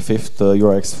 25th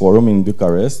EuroX Forum in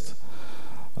Bucharest,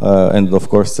 and of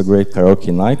course a great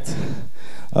karaoke night.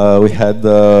 We had,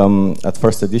 at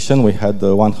first edition, we had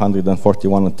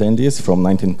 141 attendees from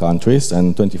 19 countries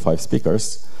and 25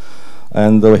 speakers.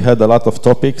 And we had a lot of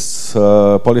topics,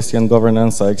 policy and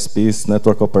governance, IXPs,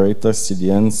 network operators,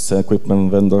 CDNs,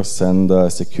 equipment vendors, and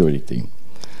security.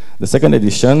 The second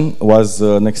edition was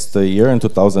next year in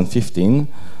 2015.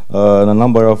 The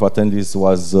number of attendees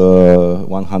was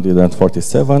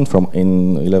 147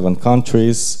 in 11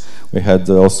 countries. We had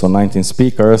also 19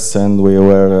 speakers, and we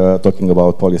were talking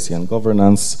about policy and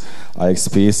governance,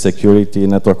 IXPs, security,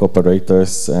 network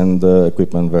operators, and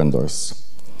equipment vendors.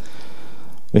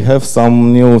 We have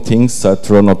some new things at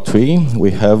runout 3.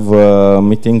 We have a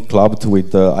meeting clubbed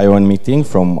with the ION meeting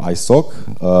from ISOC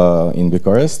in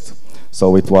Bucharest.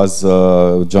 So it was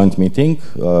a joint meeting,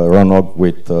 runout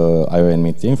with ION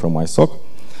meeting from ISOC.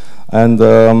 And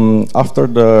after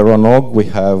the RSNOG,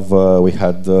 we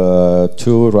had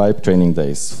 2 RIPE training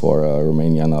days for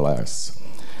Romanian allies.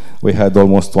 We had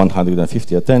almost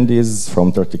 150 attendees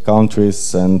from 30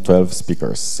 countries and 12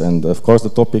 speakers. And of course, the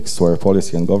topics were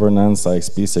policy and governance,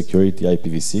 IXP security,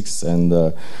 IPv6, and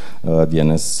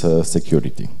DNS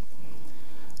security.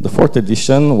 The 4th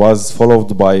edition was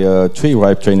followed by 3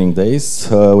 RIPE training days.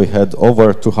 We had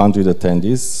over 200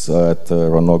 attendees at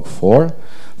RSNOG 4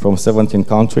 from 17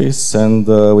 countries, and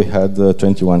we had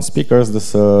 21 speakers.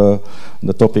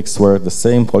 The topics were the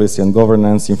same: policy and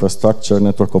governance, infrastructure,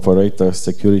 network operators,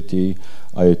 security,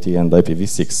 IoT, and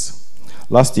IPv6.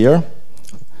 Last year,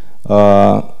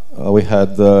 we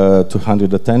had 200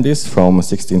 attendees from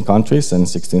 16 countries and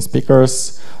 16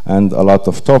 speakers, and a lot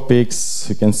of topics.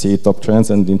 You can see top trends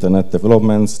and internet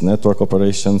developments, network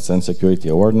operations and security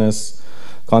awareness,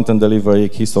 content delivery,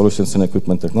 key solutions and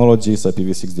equipment technologies,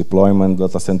 IPv6 deployment,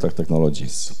 data center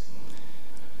technologies.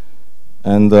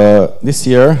 And this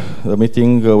year, the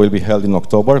meeting will be held in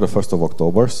October, the 1st of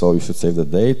October, so you should save the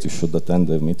date, you should attend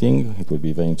the meeting, it will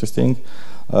be very interesting.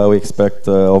 We expect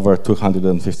over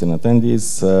 215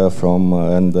 attendees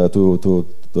and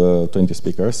 20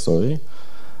 speakers, sorry.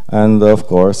 And of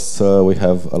course, we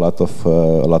have a lot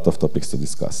of topics to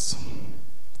discuss.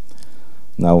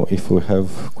 Now, if we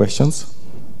have questions.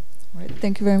 Right.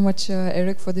 Thank you very much,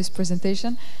 Eric, for this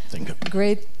presentation. Thank you.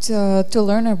 Great to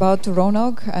learn about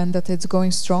RSNOG and that it's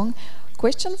going strong.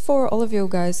 Question for all of you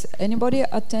guys. Anybody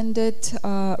attended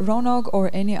RSNOG or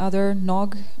any other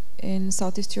NOG in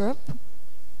Southeast Europe?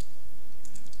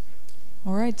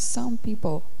 All right, some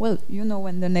people. Well, you know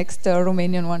when the next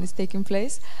Romanian one is taking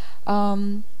place.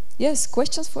 Yes,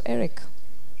 questions for Eric.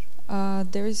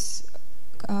 There is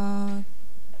a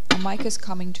mic is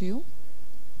coming to you.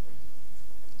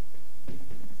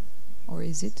 Or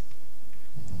is it?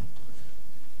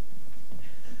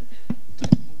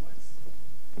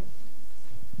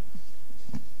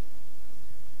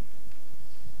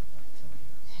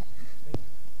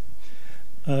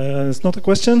 It's not a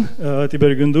question.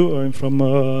 Tiber Gundu, I'm from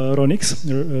RONIX,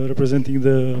 representing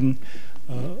the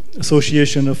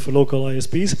Association of Local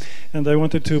ISPs. And I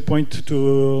wanted to point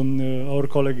to our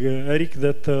colleague Eric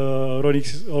that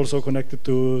RONIX is also connected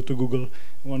to Google.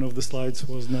 One of the slides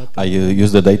was not... I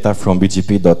use the data from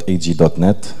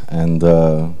bgp.ag.net, and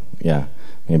yeah,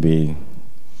 maybe...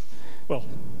 Well,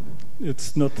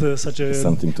 it's not such a...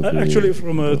 Something to actually,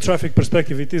 from a traffic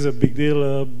perspective, it is a big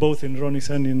deal, both in RONIX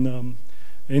and in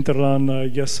InterLAN. I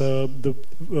guess the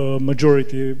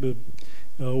majority, the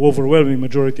overwhelming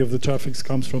majority of the traffic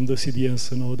comes from the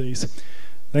CDNs nowadays.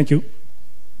 Thank you.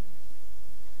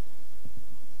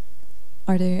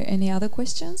 Are there any other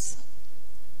questions?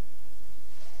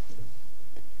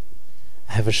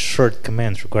 I have a short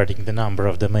comment regarding the number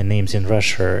of domain names in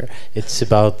Russia. It's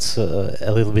about a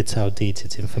little bit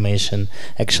outdated information.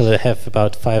 Actually, I have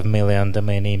about 5 million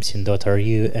domain names in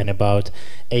 .ru and about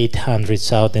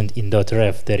 800,000 in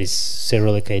 .rf. That is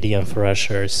Cyrillic IDM for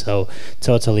Russia. So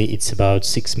totally, it's about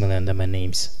 6 million domain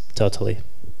names, totally.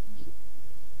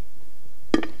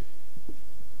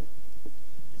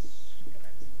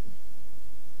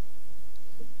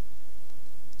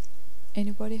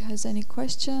 Anybody has any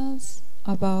questions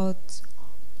about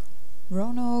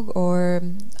RSNOG or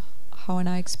how an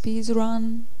IXPs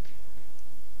run?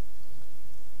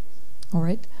 All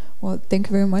right. Well, thank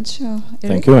you very much, Eric.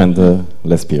 Thank you, and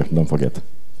less beer, don't forget.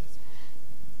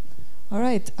 All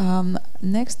right.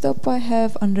 Next up, I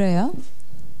have Andrea.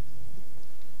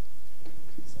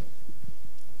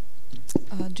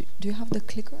 Do you have the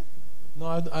clicker? No,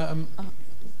 I'm.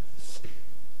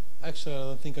 Actually, I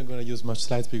don't think I'm going to use much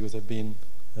slides because I've been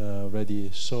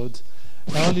already showed.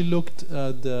 I only looked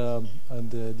at the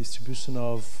distribution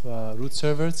of root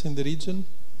servers in the region,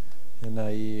 and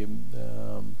I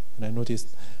noticed.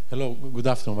 Hello, good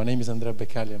afternoon. My name is Andrea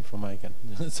Beccalli. I'm from ICANN.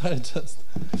 So I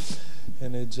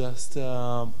just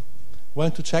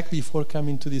went to check before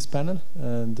coming to this panel,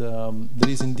 and there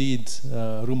is indeed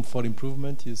room for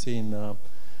improvement. You see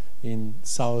in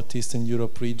Southeastern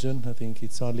Europe region, I think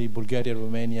it's only Bulgaria,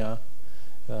 Romania,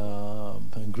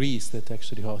 and Greece that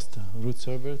actually host root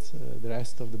servers. The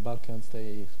rest of the Balkans,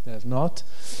 they have not.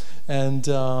 And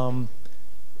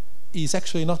it's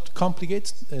actually not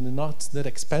complicated and not that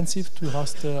expensive to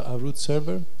host a root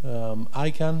server.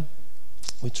 ICANN,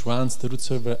 which runs the root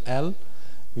server L,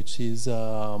 which is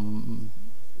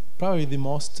probably the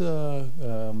most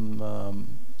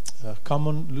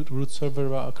common root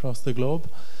server across the globe.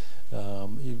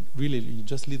 You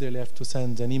just literally have to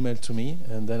send an email to me,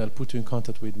 and then I'll put you in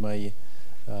contact with my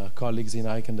colleagues in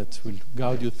ICANN that will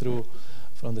guide you through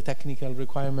from the technical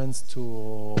requirements to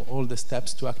all the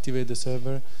steps to activate the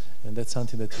server, and that's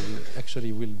something that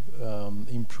actually will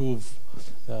improve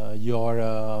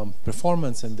your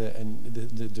performance and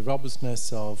the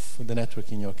robustness of the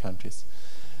network in your countries.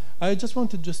 I just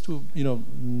wanted to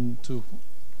to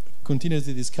continue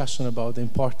the discussion about the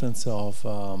importance of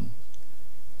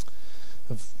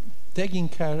taking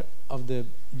care of the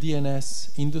DNS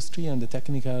industry and the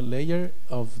technical layer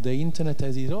of the internet,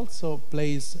 as it also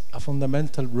plays a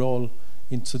fundamental role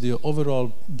into the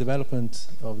overall development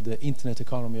of the internet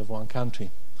economy of one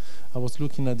country. I was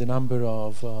looking at the number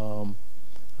of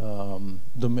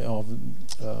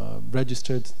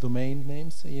registered domain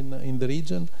names in the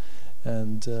region,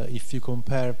 and if you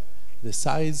compare the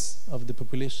size of the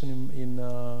population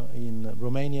in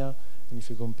Romania, and if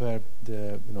you compare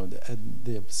the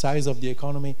size of the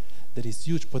economy, there is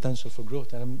huge potential for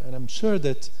growth. And I'm sure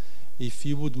that if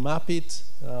you would map it,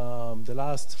 the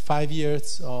last 5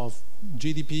 years of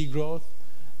GDP growth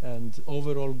and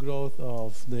overall growth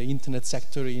of the internet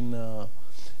sector in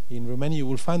Romania, you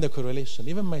will find a correlation.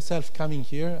 Even myself coming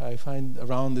here, I find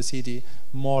around the city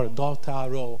more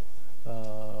 .ro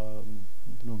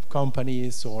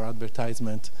companies or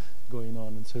advertisement going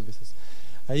on and services.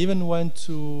 I even went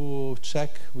to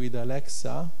check with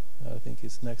Alexa. I think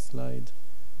it's next slide.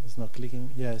 It's not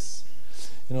clicking. Yes,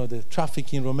 the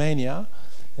traffic in Romania,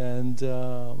 and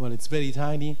well, it's very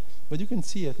tiny, but you can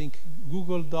see. I think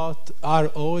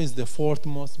Google.ro is the 4th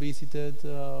most visited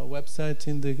website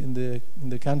in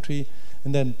the country,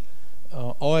 and then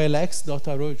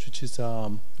OLX.ro, which is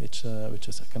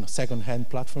a kind of second-hand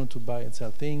platform to buy and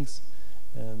sell things,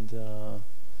 and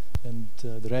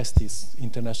the rest is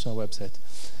international website.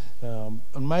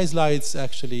 On my slides,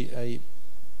 actually,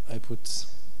 I put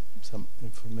some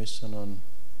information on,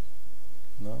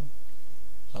 no?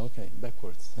 Okay,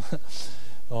 backwards.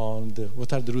 On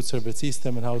what are the root server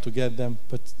system and how to get them,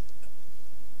 but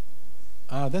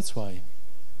that's why.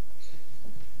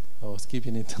 I was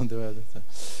keeping it on the other side.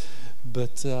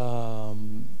 But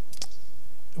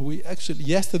we actually,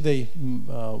 yesterday,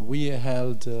 we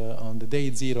held on the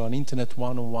day 0 an Internet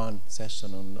 101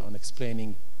 session on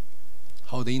explaining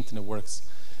how the internet works.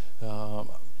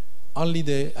 Only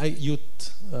the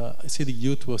SEEDIG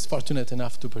youth was fortunate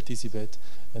enough to participate,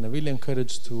 and I really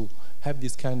encourage to have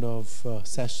this kind of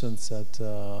sessions at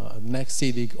next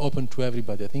SEEDIG, open to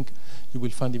everybody. I think you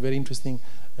will find it very interesting,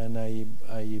 and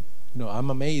I'm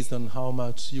amazed on how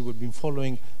much you have been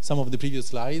following some of the previous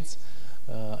slides.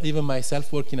 Even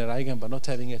myself working at ICANN but not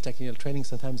having a technical training,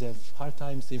 sometimes I have hard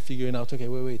times in figuring out, okay,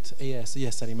 wait, AS,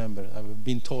 yes, I remember. I've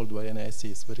been told what an AS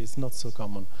is, but it's not so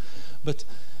common. But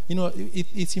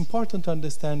it's important to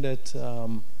understand that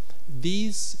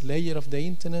this layer of the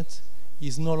internet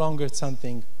is no longer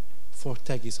something for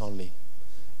techies only.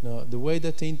 The way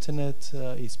that the internet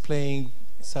is playing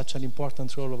such an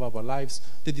important role of our lives,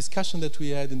 the discussion that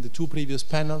we had in the 2 previous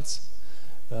panels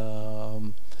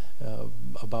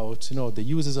about the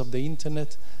uses of the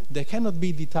internet, they cannot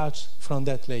be detached from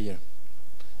that layer.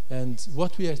 And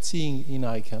what we are seeing in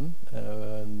ICANN,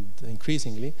 and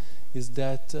increasingly, is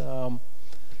that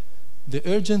the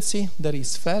urgency that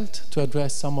is felt to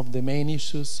address some of the main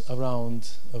issues around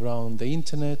the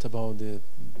internet, about the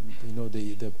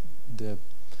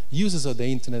uses of the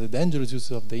internet, the dangerous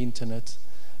uses of the internet,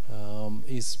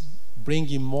 is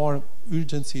bringing more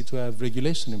urgency to have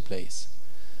regulation in place.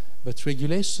 But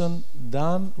regulation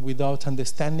done without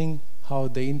understanding how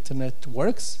the internet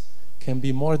works can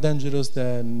be more dangerous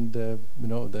than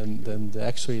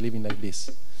actually living like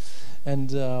this.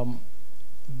 And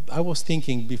I was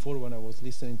thinking before, when I was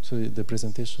listening to the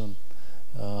presentation,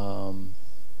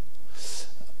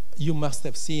 you must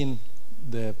have seen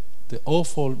the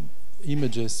awful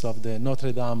images of the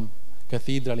Notre Dame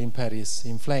Cathedral in Paris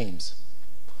in flames.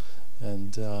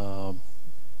 And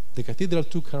the cathedral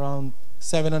took around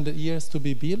 700 years to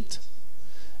be built.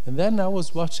 And then I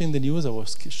was watching the news. I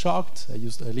was shocked. I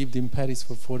lived in Paris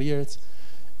for 4 years.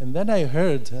 And then I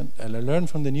heard and I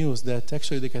learned from the news that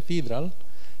actually the cathedral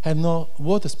had no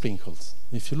water sprinkles.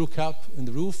 If you look up in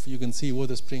the roof, you can see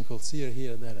water sprinkles here,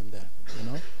 there, and there.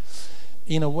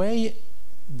 In a way,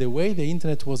 the way the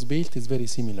internet was built is very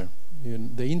similar.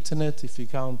 The internet, if you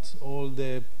count all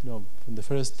the, from the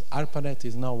first ARPANET,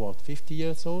 is now what, 50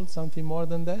 years old, something more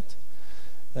than that,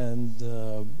 and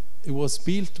it was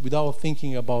built without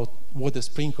thinking about water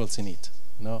sprinkles in it.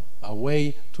 A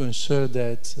way to ensure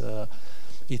that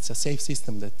it's a safe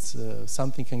system, that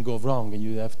something can go wrong and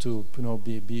you have to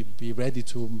be ready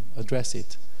to address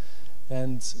it.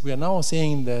 And we are now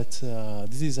saying that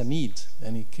this is a need,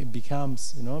 and it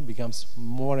becomes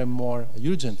more and more a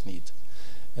urgent need.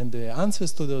 And the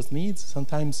answers to those needs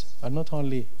sometimes are not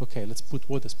only, okay, let's put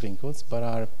water sprinkles, but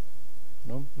are,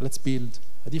 let's build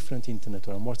a different internet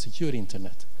or a more secure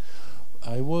internet.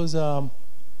 I was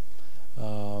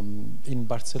in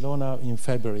Barcelona in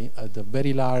February at a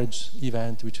very large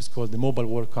event which is called the Mobile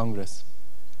World Congress.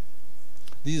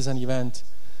 This is an event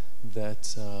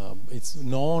that it's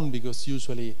known because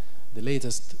usually the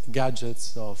latest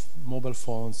gadgets of mobile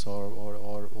phones or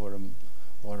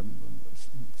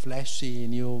flashy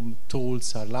new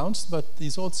tools are launched, but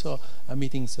it's also a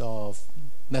meetings of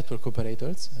network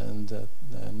operators and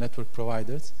network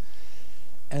providers.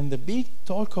 And the big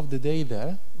talk of the day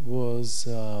there was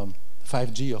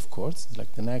 5G, of course,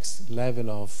 like the next level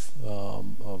of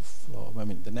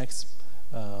the next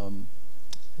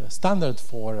standard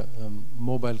for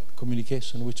mobile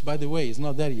communication, which, by the way, is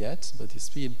not there yet, but it's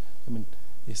still,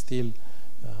 it's still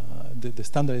the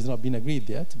standard has not been agreed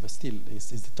yet, but still, it's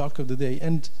the talk of the day.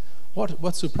 And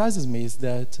what surprises me is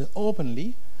that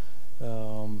openly,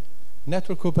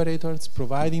 network operators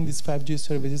providing these 5G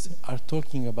services are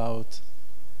talking about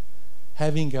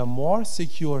having a more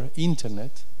secure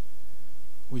internet,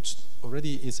 which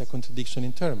already is a contradiction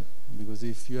in term, because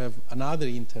if you have another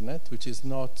internet, which is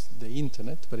not the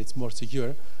internet, but it's more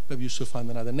secure, maybe you should find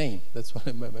another name. That's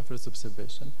my first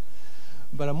observation.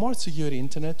 But a more secure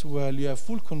internet where you have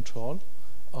full control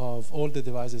of all the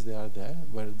devices that are there,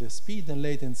 where the speed and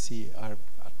latency are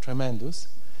tremendous.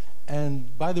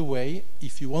 And by the way,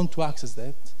 if you want to access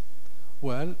that,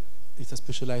 well, it's a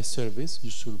specialized service.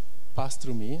 You should pass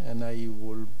through me, and I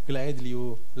will gladly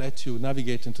let you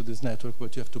navigate into this network,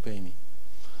 but you have to pay me.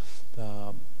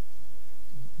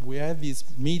 We had this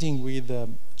meeting with the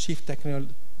chief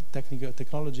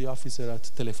technology officer at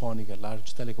Telefonica, a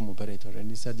large telecom operator, and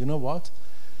he said, you know what?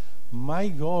 My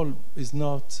goal is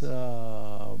not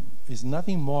is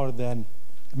nothing more than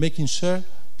making sure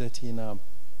that in a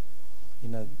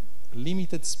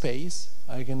limited space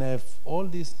I can have all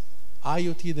these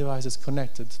IoT devices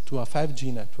connected to a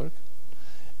 5G network,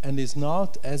 and it's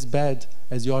not as bad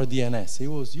as your DNS. He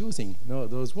was using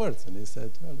those words, and he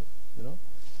said, well,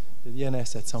 the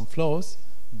DNS had some flaws,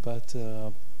 but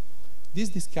this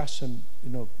discussion,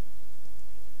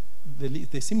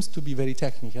 they seems to be very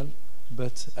technical,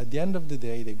 but at the end of the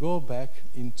day, they go back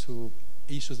into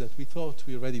issues that we thought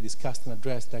we already discussed and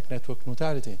addressed, like network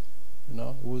neutrality.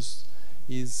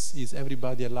 Is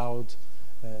everybody allowed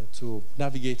to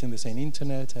navigate in the same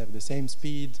internet, have the same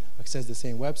speed, access the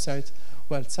same website?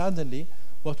 Well, suddenly,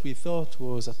 what we thought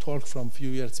was a talk from a few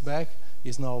years back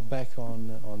is now back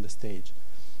on the stage.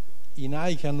 In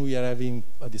ICANN, we are having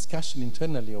a discussion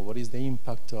internally of what is the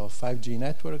impact of 5G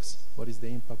networks, what is the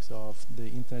impact of the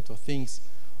Internet of Things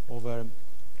over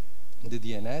the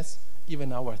DNS.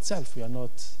 Even ourselves, we are not,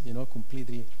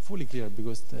 completely fully clear,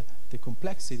 because the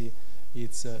complexity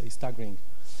is staggering.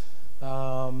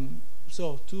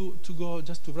 So to go,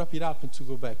 just to wrap it up and to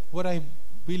go back, what I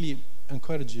really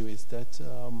encourage you is that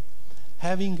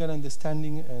having an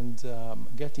understanding and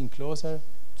getting closer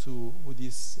to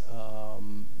this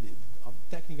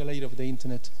technical aid of the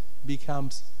internet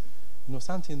becomes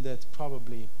something that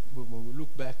probably when we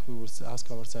look back we will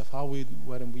ask ourselves how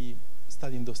weren't we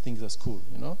studying those things at school,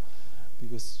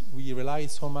 because we rely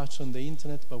so much on the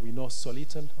internet but we know so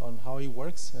little on how it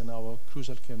works and how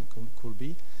crucial could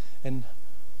be, and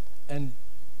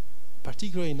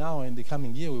particularly now in the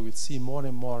coming year we will see more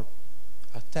and more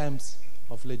attempts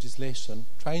of legislation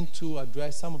trying to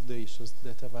address some of the issues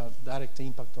that have a direct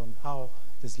impact on how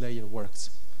this layer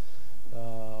works.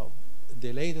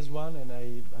 The latest one, and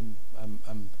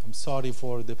I'm sorry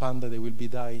for the panda that will be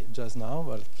die just now,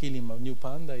 but killing a new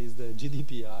panda, is the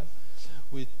GDPR,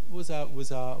 which was an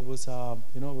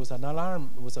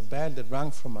alarm, was a bell that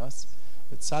rang from us,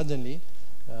 but suddenly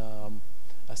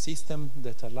a system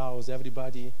that allows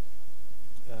everybody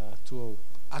to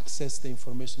access the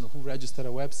information of who registered a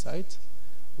website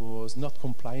was not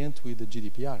compliant with the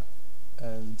GDPR.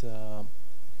 And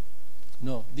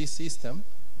no, this system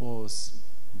was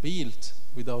built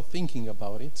without thinking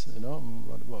about it, in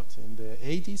the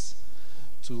 80s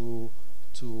to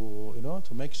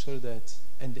make sure that,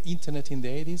 and the internet in the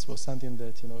 80s was something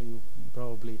that, you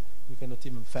cannot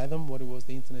even fathom what it was,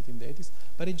 the internet in the 80s,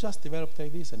 but it just developed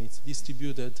like this, and it's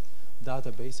distributed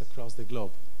database across the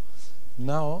globe.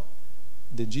 Now,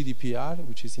 the GDPR,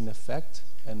 which is in effect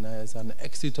and has an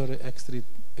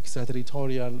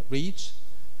extraterritorial reach,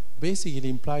 basically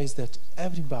implies that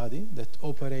everybody that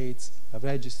operates a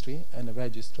registry and a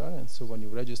registrar, and so when you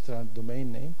register a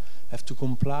domain name, have to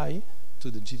comply to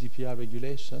the GDPR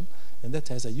regulation, and that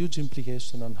has a huge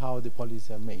implication on how the policies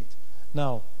are made.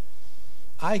 Now,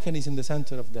 ICANN is in the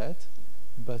center of that,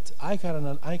 but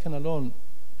ICANN alone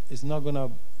is not going to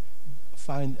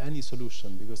find any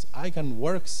solution, because ICANN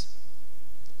works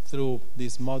through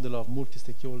this model of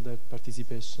multi-stakeholder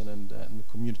participation and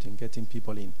community and getting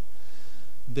people in.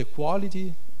 The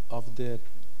quality of the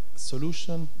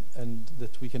solution and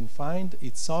that we can find,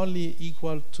 it's only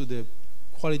equal to the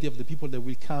quality of the people that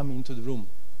will come into the room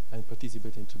and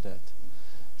participate into that.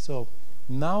 So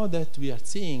now that we are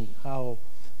seeing how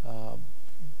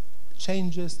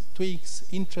changes, tweaks,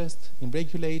 interest in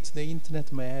regulates the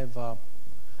internet may have an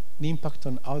impact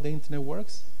on how the internet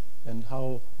works and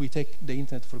how we take the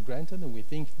internet for granted and we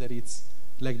think that it's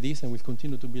like this and will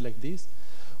continue to be like this.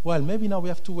 Well, maybe now we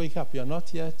have to wake up. We are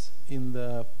not yet in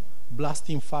the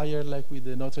blasting fire like with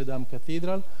the Notre Dame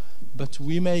Cathedral, but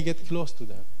we may get close to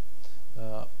that.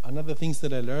 Another things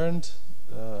that I learned,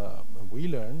 we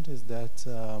learned, is that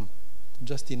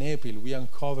just in April we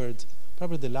uncovered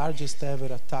probably the largest ever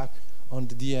attack on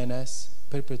the DNS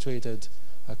perpetrated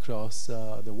across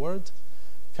the world.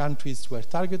 Countries were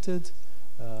targeted,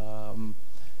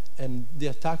 and the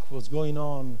attack was going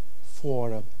on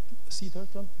for sea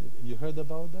turtle. You heard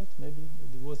about that? Maybe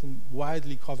it wasn't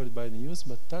widely covered by the news,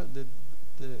 but the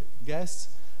guess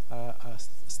a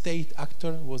state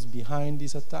actor was behind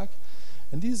this attack,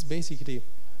 and this is basically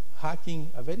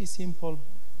hacking a very simple,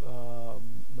 well,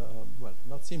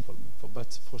 not simple,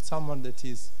 but for someone that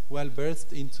is well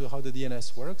versed into how the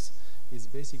DNS works, is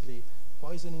basically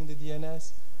poisoning the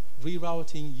DNS,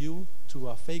 rerouting you to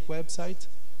a fake website,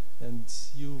 and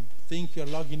you think you're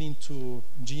logging into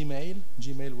Gmail.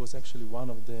 Gmail was actually one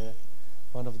of the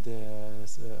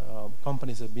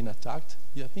companies that have been attacked.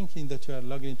 You're thinking that you are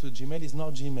logging into Gmail. It's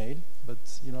not Gmail,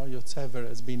 but you know your server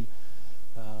has been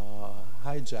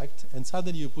hijacked, and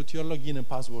suddenly you put your login and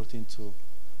password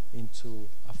into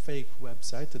a fake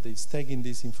website that is tagging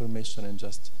this information and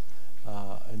just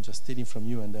stealing from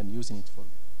you and then using it for,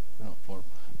 you know, for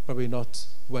probably not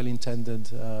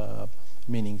well-intended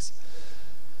meanings.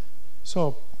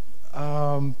 So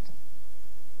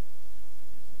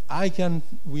ICANN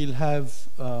will have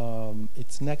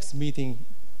its next meeting,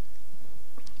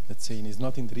 let's say it's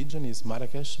not in the region, it's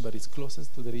Marrakesh, but it's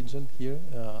closest to the region here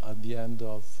at the end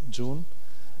of June.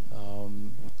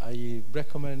 I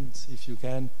recommend, if you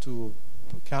can, to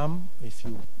come. If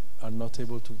you are not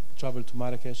able to travel to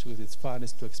Marrakesh because it's far,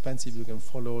 it's too expensive, you can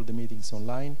follow all the meetings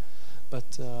online.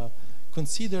 But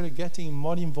consider getting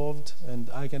more involved, and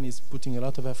ICANN is putting a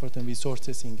lot of effort and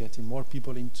resources in getting more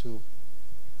people into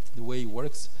the way it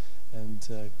works, and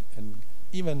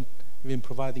even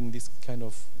providing this kind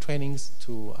of trainings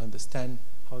to understand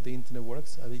how the internet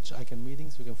works at each ICANN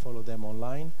meetings. You can follow them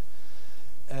online.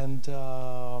 And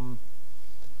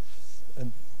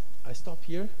I stop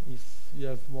here. If you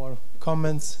have more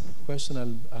comments,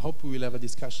 questions, I hope we will have a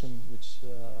discussion which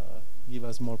give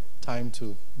us more time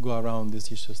to go around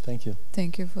these issues. Thank you.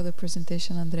 Thank you for the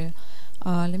presentation, Andrea.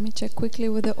 Let me check quickly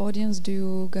with the audience. Do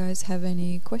you guys have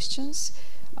any questions?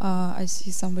 I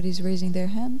see somebody's raising their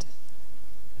hand.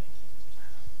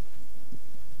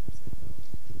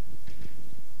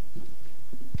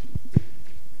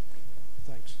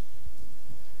 Thanks.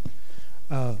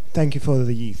 Thank you for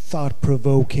the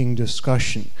thought-provoking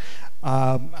discussion.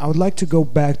 I would like to go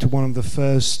back to one of the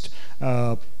first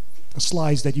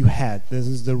slides that you had. This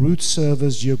is the root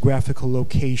server's geographical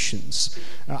locations.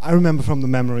 I remember from the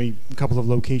memory a couple of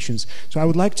locations. So I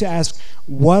would like to ask,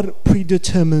 what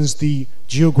predetermines the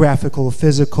geographical,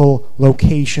 physical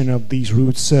location of these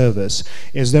root servers?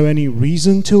 Is there any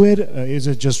reason to it? Is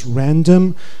it just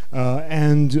random?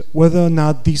 And whether or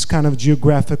not these kind of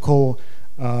geographical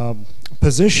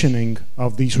positioning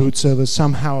of these root servers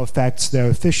somehow affects their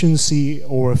efficiency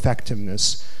or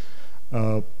effectiveness,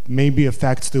 maybe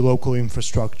affects the local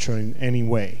infrastructure in any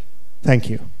way. Thank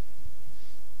you.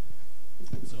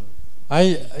 So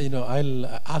I'll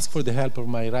ask for the help of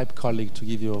my RIPE colleague to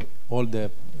give you all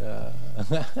the.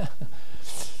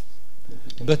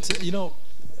 But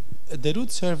the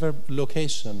root server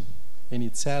location in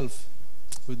itself,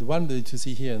 with the one that you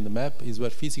see here in the map, is where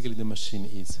physically the machine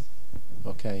is.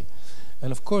 Okay,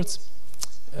 and of course,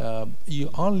 you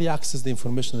only access the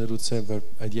information the root server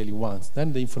ideally wants.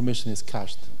 Then the information is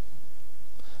cached.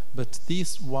 But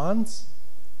these ones,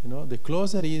 the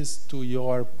closer it is to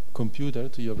your computer,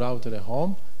 to your router at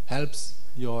home, helps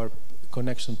your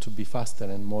connection to be faster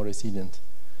and more resilient.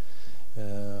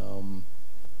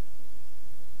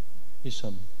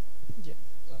 Hisham, yeah.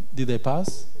 Did I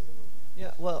pass?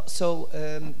 Yeah, well, so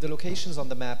the locations on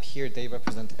the map here, they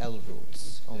represent L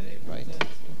routes only, right? No,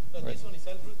 right. This one is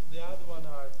L route, the other one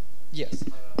are... Yes.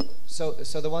 So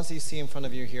the ones that you see in front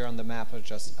of you here on the map are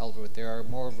just L route. There are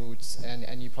more routes,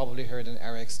 and you probably heard in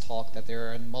Eric's talk that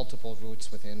there are multiple routes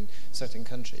within certain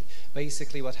country.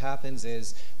 Basically what happens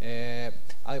is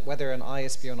whether an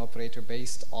ISP or an operator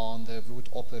based on the route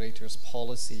operator's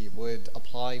policy would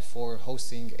apply for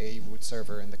hosting a route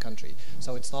server in the country.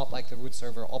 So it's not like the route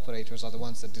server operators are the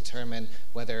ones that determine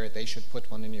whether they should put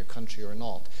one in your country or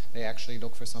not. They actually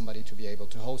look for somebody to be able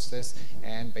to host this,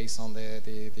 and based on the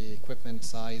equipment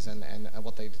size and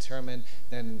what they determine,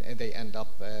 then they end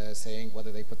up saying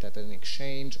whether they put that in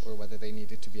exchange or whether they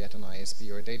need it to be at an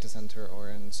ISP or a data center or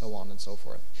and so on and so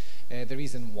forth. The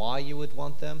reason why you would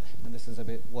want them, and this is a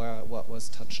bit what was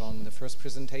touched on in the first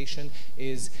presentation,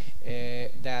 is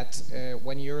that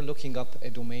when you're looking up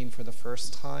a domain for the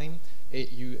first time,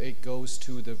 it goes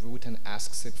to the root and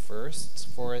asks it first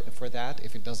for that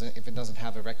if it doesn't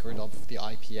have a record of the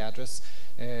IP address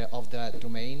of that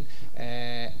domain,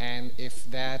 and if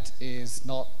that is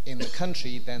not in the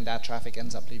country, then that traffic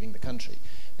ends up leaving the country.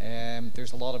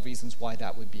 There's a lot of reasons why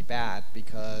that would be bad,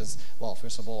 because, well,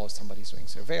 first of all, if somebody's doing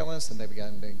surveillance, and they're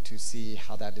beginning to see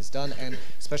how that is done, and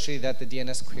especially that the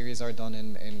DNS queries are done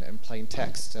in plain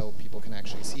text, so people can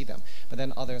actually see them. But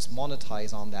then others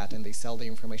monetize on that, and they sell the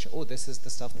information. Oh, this is the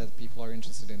stuff that people are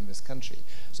interested in this country.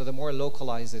 So the more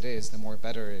localized it is, the more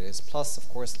better it is. Plus, of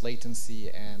course, latency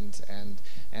and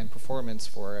performance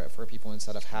for people,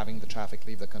 instead of having the traffic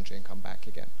leave the country and come back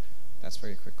again. That's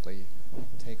very quickly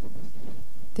take.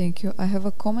 Thank you. I have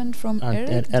a comment from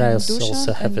Eric. And I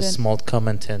also have a small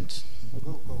comment.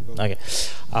 Okay.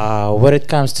 When it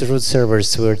comes to root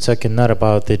servers, we're talking not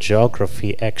about the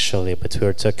geography actually, but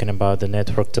we're talking about the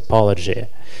network topology.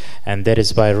 And that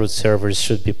is why root servers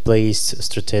should be placed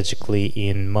strategically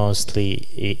mostly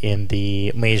in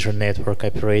the major network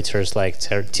operators like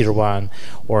Tier 1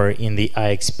 or in the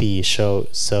IXP,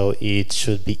 so it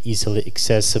should be easily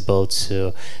accessible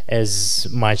to as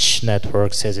much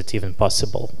networks as it even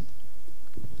possible.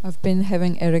 I've been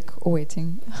having Eric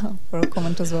waiting for a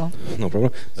comment as well. No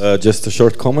problem. Just a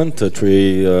short comment.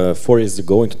 4 years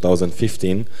ago, in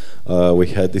 2015, we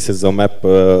had, this is a map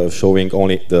showing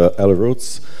only the L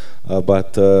routes,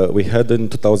 but we had in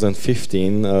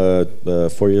 2015,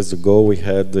 4 years ago, we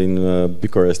had in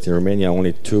Bucharest, in Romania,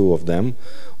 only 2 of them.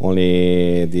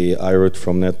 Only the I route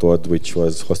from Network, which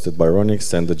was hosted by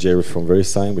Ronix, and the J route from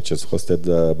VeriSign, which is hosted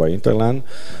by InterLAN.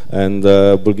 And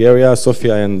Bulgaria,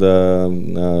 Sofia, and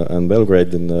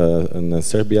Belgrade in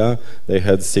Serbia, they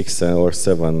had 6 or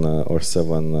 7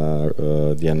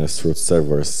 DNS route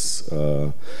servers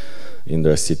in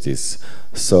their cities.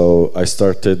 So I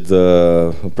started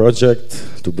a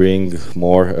project to bring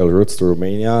more L routes to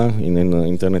Romania in an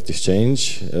internet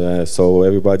exchange, so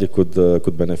everybody could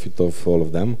benefit of all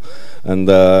of them. And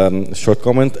short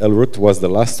comment: L route was the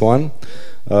last one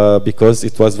because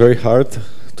it was very hard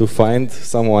to find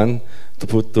someone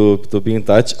to be in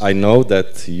touch. I know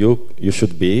that you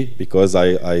should be, because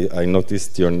I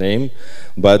noticed your name,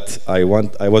 but I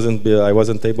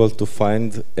wasn't able to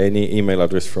find any email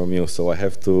address from you, so I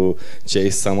have to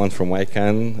chase someone from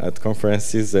ICANN at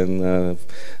conferences and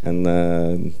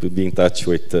be in touch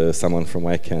with someone from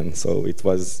ICANN. So it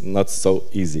was not so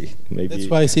easy.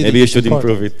 Maybe you should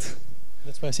improve it.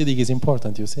 That's why SEEDIG is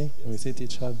important. You see, we see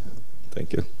each other.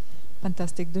 Thank you.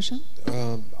 Fantastic, Dušan.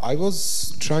 I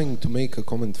was trying to make a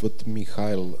comment what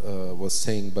Mikhail was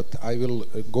saying, but I will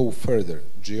go further.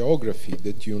 Geography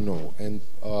that you know, and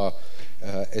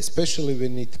especially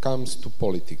when it comes to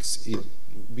politics,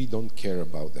 we don't care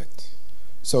about that.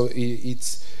 So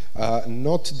it's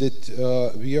not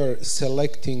that we are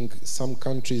selecting some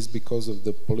countries because of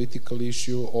the political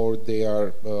issue, or they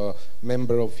are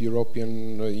member of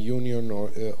European Union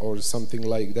or something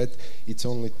like that. It's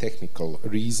only technical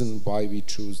reason why we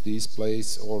choose this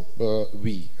place, or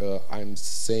I'm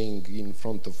saying in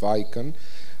front of ICANN,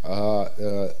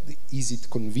 is it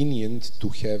convenient to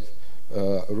have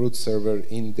root server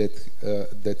in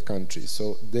that country?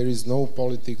 So there is no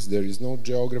politics, there is no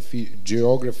geography.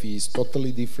 Geography is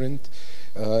totally different,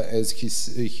 as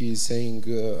he's saying,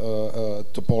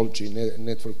 topology,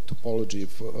 network topology.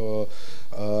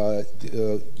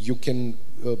 You can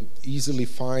easily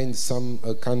find some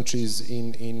countries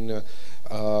in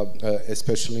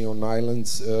especially on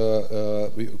islands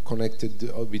connected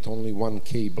with only one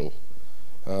cable.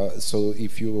 So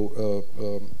if you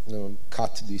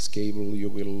cut this cable, you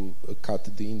will cut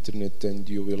the internet, and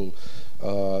you will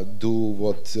do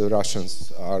what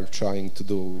Russians are trying to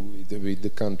do with the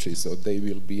country, so they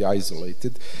will be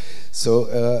isolated. So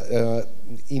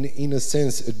in a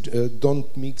sense,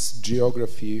 don't mix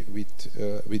geography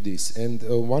with this. And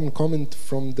one comment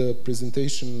from the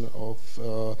presentation of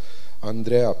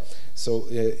Andrea. So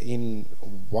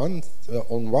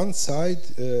on one side,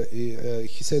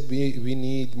 he said we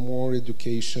need more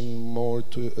education, more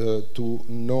to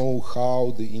know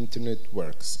how the internet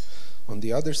works. On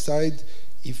the other side,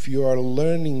 if you are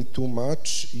learning too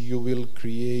much, you will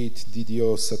create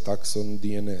DDoS attacks on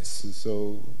DNS.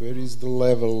 So where is the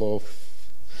level of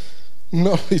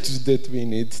knowledge that we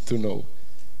need to know?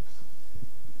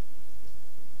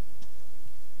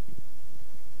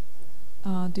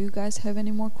 Do you guys have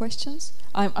any more questions?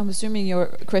 I'm assuming your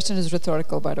question is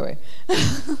rhetorical, by the way.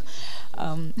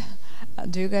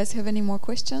 Do you guys have any more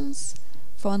questions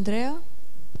for Andrea?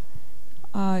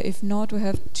 If not, we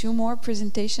have 2 more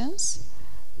presentations.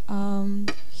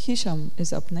 Hisham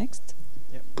is up next.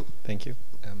 Yep, thank you.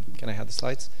 Can I have the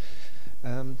slides?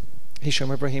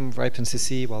 Hisham, Ibrahim,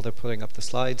 RIPE&CC, while they're putting up the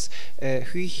slides.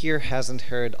 Who here hasn't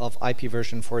heard of IP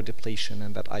version 4 depletion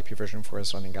and that IP version 4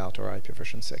 is running out, or IP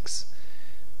version 6?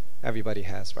 Everybody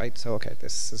has, right? So, okay,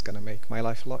 this is going to make my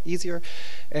life a lot easier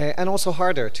and also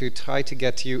harder to try to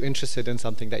get you interested in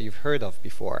something that you've heard of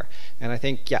before. And I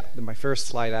think, yeah, my first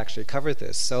slide actually covered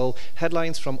this. So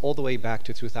headlines from all the way back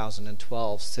to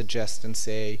 2012 suggest and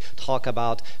say, talk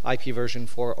about IP version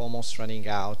 4 almost running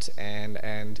out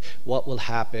and what will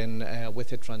happen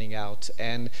with it running out.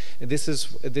 And this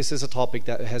is a topic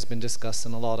that has been discussed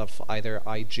in a lot of either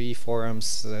IG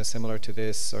forums similar to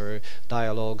this, or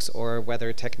dialogues, or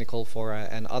whether technical fora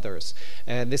and others.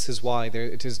 And this is why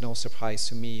it is no surprise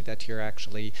to me that you're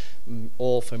actually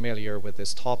all familiar with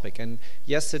this topic. And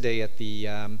yesterday at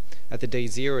the Day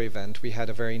Zero event, we had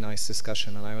a very nice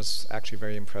discussion, and I was actually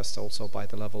very impressed also by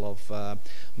the level of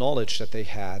knowledge that they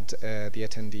had, the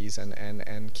attendees,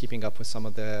 and keeping up with some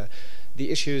of the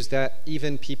issues that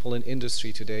even people in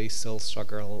industry today still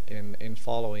struggle in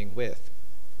following with.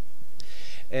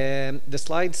 The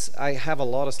slides, I have a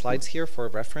lot of slides here for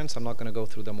reference. I'm not going to go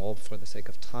through them all for the sake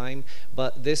of time,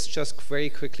 but this just very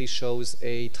quickly shows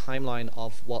a timeline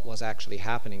of what was actually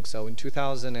happening. So in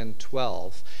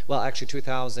 2012, well, actually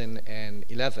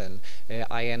 2011,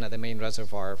 IANA, the main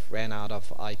reservoir, ran out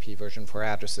of IP version 4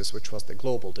 addresses, which was the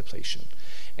global depletion.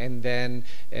 And then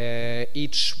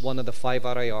each one of the 5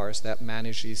 RIRs that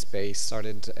manage these space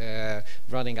started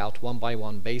running out one by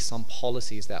one based on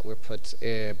policies that were put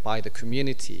by the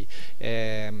community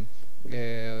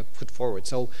put forward.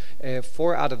 So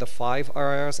 4 out of the 5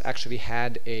 RIRs actually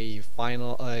had a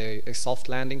final a soft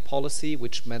landing policy,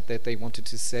 which meant that they wanted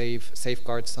to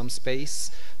safeguard some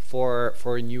space for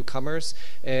newcomers,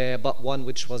 but one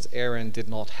which was Aaron did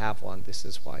not have one. This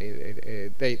is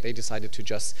why they decided to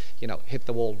just hit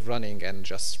the wall running and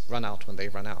just run out when they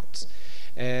run out.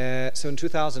 So in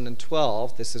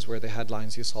 2012, this is where the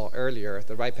headlines you saw earlier,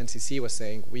 the RIPE&CC was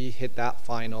saying we hit that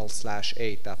final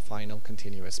 /8, that final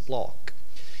continuous block.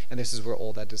 And this is where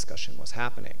all that discussion was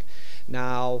happening.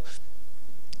 Now,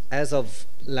 as of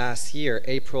last year,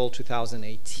 April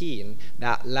 2018,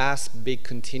 that last big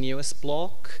continuous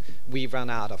block, we ran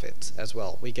out of it as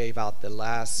well. We gave out the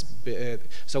last,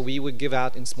 so we would give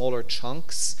out in smaller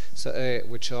chunks, so,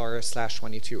 which are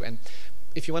 /22. And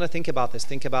if you want to think about this,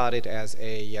 think about it as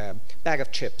a bag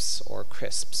of chips or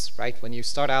crisps, right? When you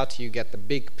start out, you get the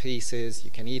big pieces,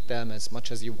 you can eat them as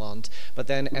much as you want, but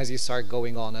then as you start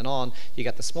going on and on, you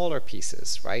get the smaller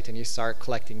pieces, right? And you start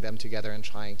collecting them together and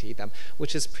trying to eat them,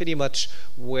 which is pretty much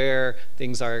where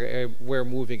things are, we're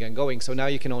moving and going. So now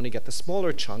you can only get the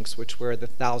smaller chunks, which were the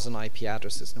 1,000 IP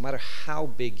addresses. No matter how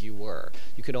big you were,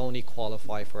 you could only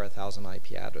qualify for 1,000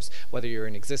 IP address, whether you're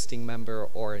an existing member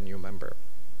or a new member.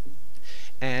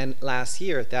 And last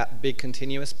year, that big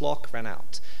continuous block ran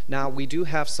out. Now, we do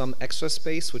have some extra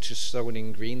space, which is shown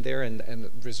in green there, and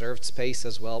reserved space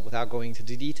as well, without going into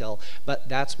the detail. But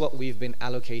that's what we've been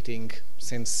allocating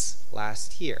since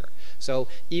last year. So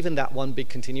even that one big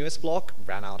continuous block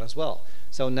ran out as well.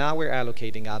 So now we're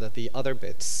allocating out of the other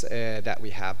bits that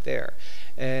we have there.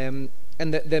 And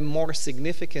the more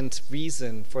significant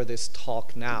reason for this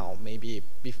talk now, maybe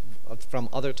from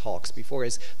other talks before,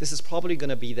 is this is probably going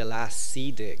to be the last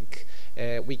SEEDIG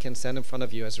we can send in front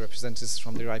of you as representatives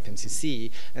from the RIPE&CC,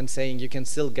 and saying you can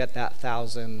still get that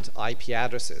 1,000 IP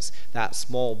addresses, that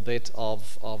small bit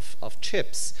of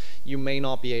chips you may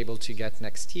not be able to get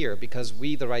next year, because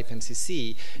we, the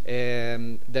RIPE&CC,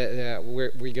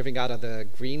 we're giving out of the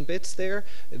green bits there,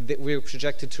 we're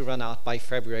projected to run out by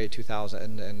February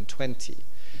 2020.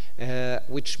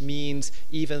 Which means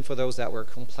even for those that were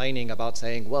complaining about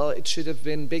saying, well, it should have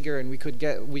been bigger and we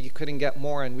couldn't get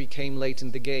more and we came late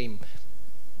in the game,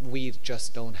 we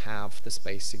just don't have the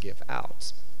space to give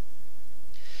out.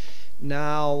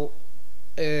 Now,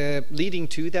 leading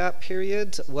to that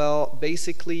period, well,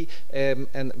 basically,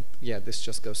 and yeah, this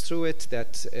just goes through it,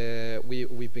 that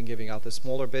we've been giving out the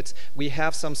smaller bits. We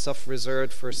have some stuff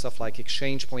reserved for stuff like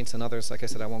exchange points and others. Like I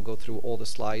said, I won't go through all the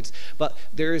slides, but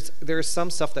there's some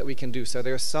stuff that we can do. So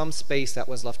there's some space that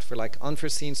was left for like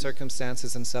unforeseen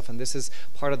circumstances and stuff, and this is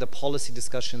part of the policy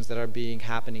discussions that are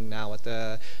happening now at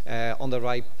the on the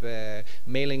RIPE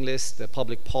mailing list, the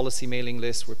public policy mailing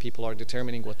list, where people are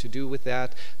determining what to do with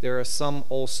that. There are some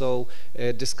also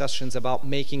discussions about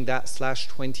making that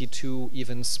 /22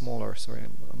 even smaller. Sorry,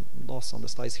 I'm lost on the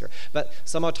slides here. But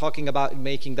some are talking about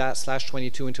making that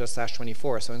 /22 into a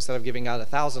 /24. So instead of giving out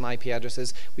 1,000 IP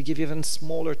addresses, we give even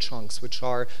smaller chunks, which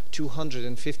are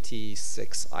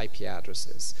 256 IP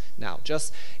addresses. Now,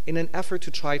 just in an effort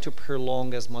to try to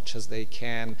prolong as much as they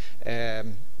can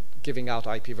giving out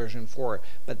IP version 4,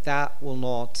 but that will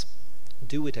not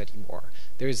do it anymore.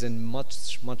 There is a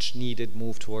much needed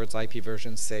move towards IP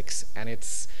version 6, and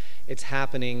it's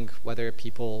happening whether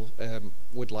people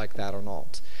would like that or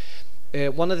not.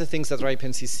 One of the things that RIPE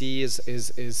NCC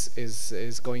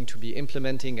is going to be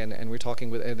implementing, and we're talking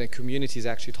with the community is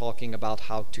actually talking about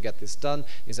how to get this done,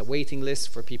 is a waiting list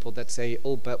for people that say,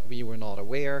 oh, but we were not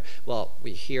aware. Well,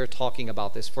 we're here talking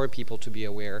about this for people to be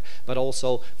aware, but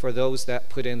also for those that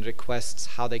put in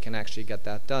requests, how they can actually get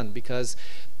that done. Because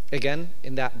again,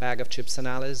 in that bag of chips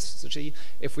analogy,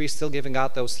 if we're still giving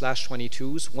out those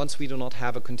 /22s, once we do not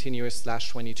have a continuous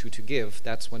 /22 to give,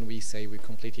 that's when we say we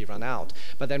completely run out.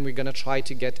 But then we're going to try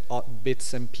to get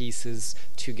bits and pieces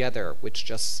together, which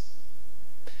just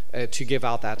to give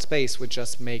out that space, which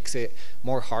just makes it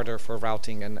more harder for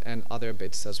routing and other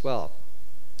bits as well.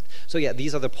 So yeah,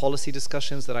 these are the policy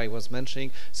discussions that I was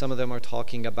mentioning. Some of them are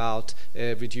talking about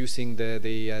reducing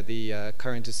the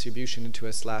current distribution into a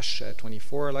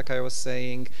 /24, like I was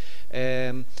saying.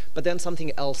 But then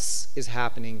something else is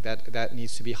happening that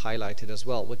needs to be highlighted as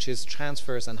well, which is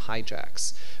transfers and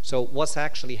hijacks. So what's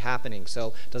actually happening?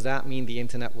 So does that mean the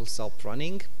internet will stop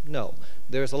running? No.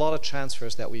 There's a lot of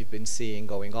transfers that we've been seeing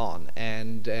going on,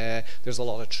 and there's a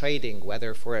lot of trading,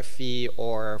 whether for a fee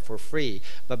or for free.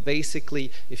 But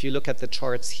basically, if you look at the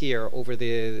charts here over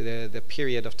the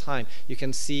period of time, you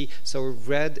can see, so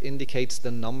red indicates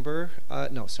the number,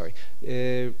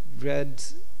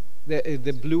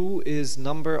 the blue is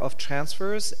number of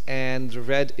transfers, and the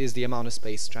red is the amount of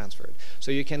space transferred.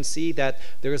 So you can see that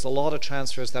there is a lot of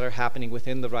transfers that are happening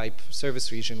within the RIPE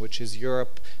service region, which is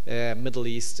Europe, Middle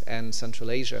East, and Central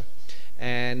Asia.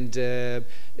 And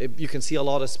you can see a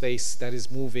lot of space that is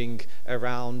moving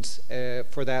around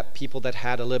for that people that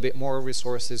had a little bit more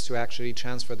resources to actually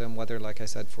transfer them, whether, like I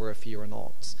said, for a fee or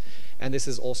not. And this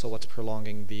is also what's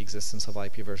prolonging the existence of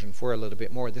IP version 4 a little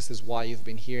bit more. This is why you've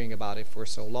been hearing about it for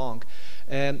so long.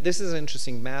 And this is an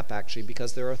interesting map, actually,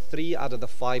 because there are 3 out of the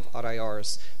 5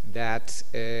 RIRs that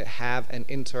have an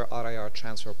inter-RIR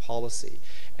transfer policy.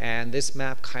 And this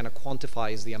map kind of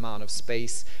quantifies the amount of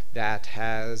space that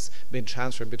has been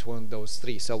transferred between those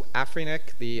 3. So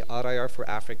AFRINEC, the RIR for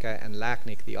Africa, and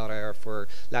LACNIC, the RIR for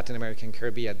Latin America and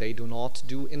Caribbean, they do not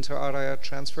do inter-RIR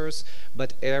transfers,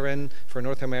 but AREN for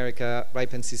North America,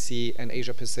 RIPE NCC, and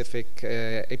Asia Pacific,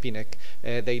 EPINEC,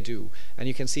 they do. And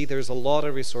you can see there's a lot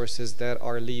of resources that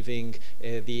are leaving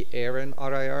the AREN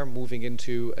RIR, moving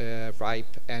into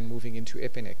RIPE and moving into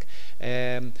EPINEC,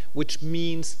 which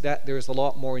means that there's a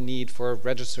lot more need for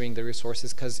registering the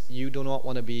resources, because you do not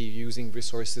want to be using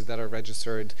resources that are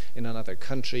registered in another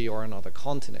country or another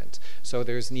continent. So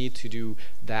there's need to do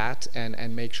that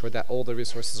and make sure that all the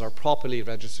resources are properly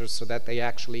registered so that they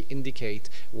actually indicate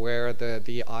where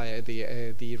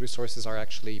the resources are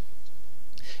actually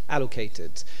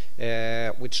allocated,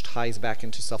 which ties back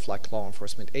into stuff like law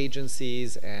enforcement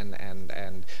agencies and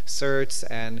certs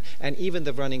and even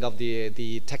the running of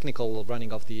the technical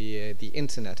running of the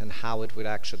internet, and how it would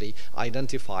actually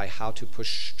identify how to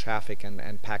push traffic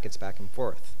and packets back and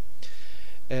forth.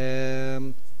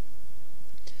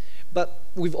 But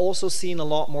we've also seen a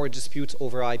lot more disputes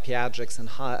over IP addresses and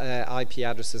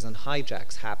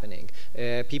hijacks happening.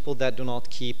 People that do not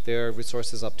keep their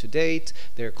resources up to date,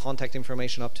 their contact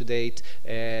information up to date,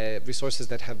 resources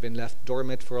that have been left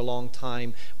dormant for a long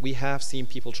time. We have seen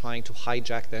people trying to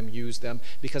hijack them, use them,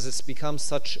 because it's become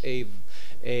such a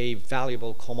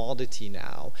valuable commodity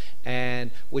now,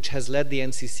 and which has led the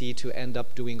NCC to end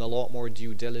up doing a lot more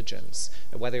due diligence,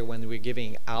 whether when we're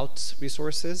giving out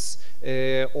resources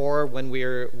or when we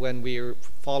we're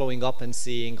following up and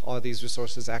seeing, are these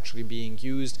resources actually being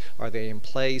used? Are they in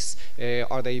place?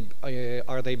 Are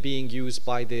they being used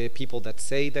by the people that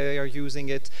say they are using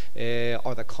it?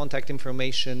 Are the contact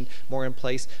information more in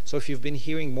place? So if you've been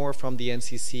hearing more from the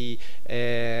NCC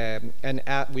and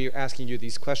we're asking you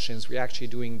these questions, we're actually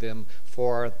doing them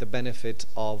for the benefit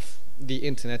of the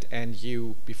internet and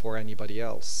you before anybody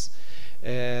else.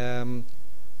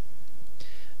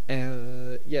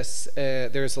 Yes,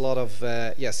 there's a lot of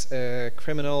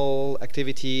criminal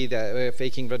activity,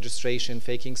 faking registration,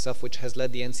 faking stuff, which has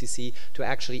led the NCC to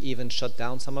actually even shut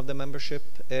down some of the membership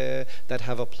that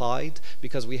have applied,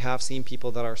 because we have seen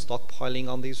people that are stockpiling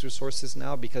on these resources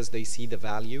now because they see the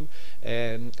value.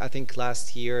 I think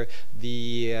last year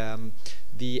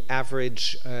the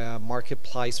average market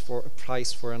price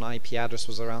for an IP address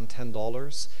was around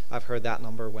 $10. I've heard that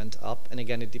number went up, and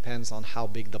again, it depends on how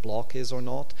big the block is or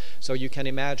not. So you can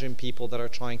imagine people that are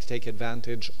trying to take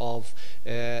advantage of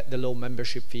the low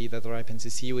membership fee that the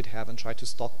RIPE-NCC would have and try to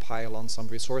stockpile on some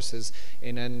resources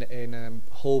in a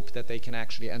hope that they can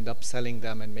actually end up selling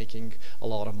them and making a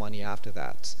lot of money after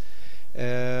that.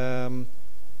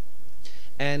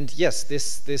 And yes,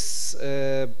 this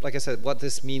like I said, what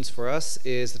this means for us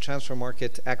is the transfer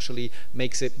market actually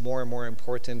makes it more and more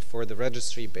important for the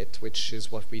registry bit, which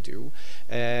is what we do.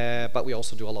 But we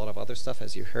also do a lot of other stuff,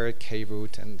 as you heard,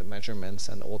 K-root and the measurements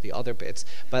and all the other bits.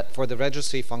 But for the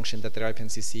registry function that the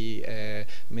RIPE-NCC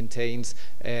maintains,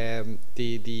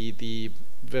 the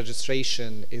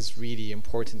registration is really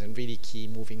important and really key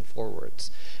moving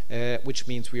forwards, which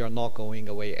means we are not going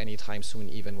away anytime soon,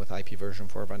 even with IP version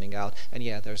 4 running out. And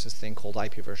yeah, there's this thing called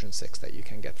IP version 6 that you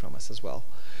can get from us as well.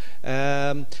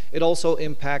 It also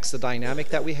impacts the dynamic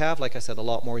that we have. Like I said, a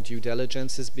lot more due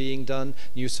diligence is being done.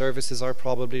 New services are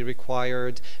probably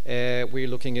required. We're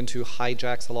looking into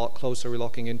hijacks a lot closer. We're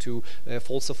looking into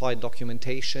falsified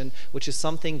documentation, which is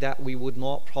something that we would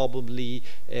not probably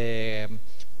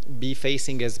be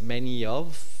facing as many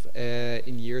of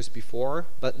in years before,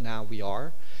 but now we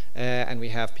are. And we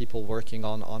have people working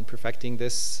on perfecting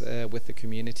this with the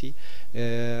community.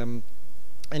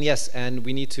 And yes, and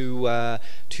we need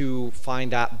to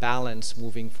find that balance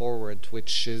moving forward,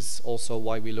 which is also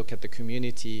why we look at the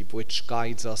community, which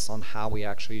guides us on how we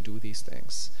actually do these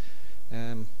things.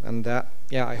 And that,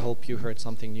 yeah, I hope you heard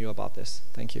something new about this.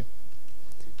 Thank you.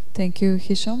 Thank you,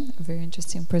 Hisham. A very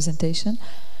interesting presentation.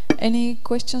 Any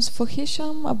questions for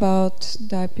Hisham about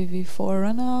the IPv4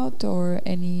 runout, or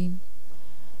any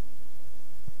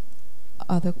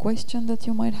other question that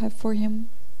you might have for him?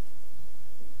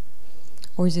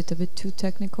 Or is it a bit too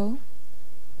technical?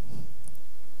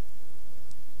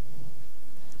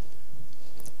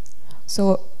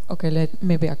 So, okay,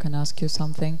 maybe I can ask you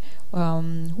something.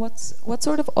 What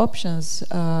sort of options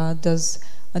does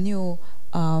a new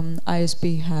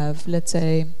ISP have? Let's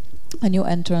say a new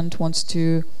entrant wants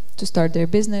to start their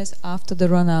business after the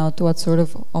runout. What sort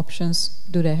of options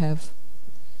do they have?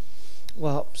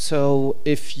 Well, so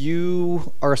if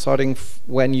you are starting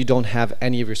when you don't have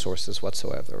any resources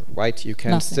whatsoever, right? You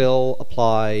can still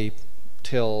apply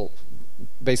till,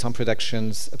 based on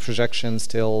projections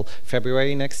till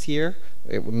February next year.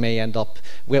 It may end up,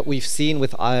 what we've seen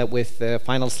with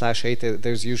final/8,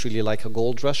 there's usually like a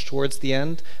gold rush towards the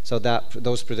end, so that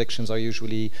those predictions are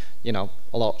usually, you know,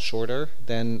 a lot shorter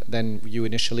than you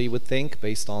initially would think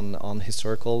based on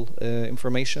historical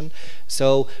information.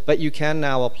 So, but you can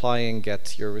now apply and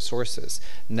get your resources.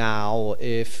 Now,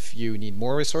 if you need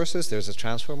more resources, there's a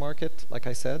transfer market, like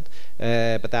I said,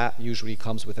 but that usually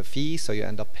comes with a fee, so you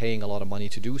end up paying a lot of money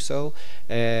to do so,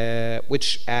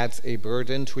 which adds a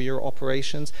burden to your operations.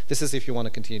 This is if you want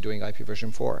to continue doing IP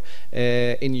version 4.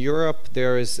 In Europe,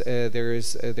 there is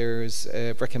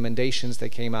recommendations that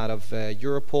came out of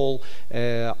Europol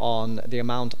on the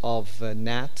amount of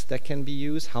NAT that can be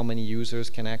used, how many users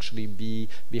can actually be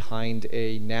behind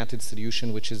a NATed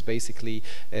solution, which is basically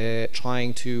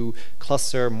trying to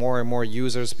cluster more and more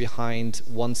users behind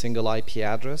one single IP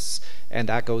address. And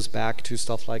that goes back to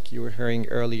stuff like you were hearing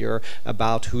earlier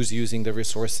about who's using the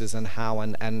resources and how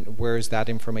and where is that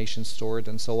information stored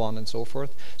and so on and so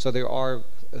forth. So there are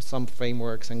some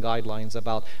frameworks and guidelines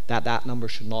about that number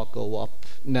should not go up,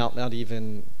 not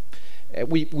even.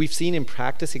 We've seen in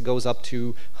practice it goes up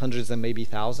to hundreds and maybe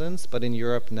thousands, but in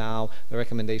Europe now the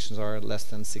recommendations are less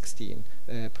than 16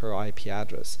 per IP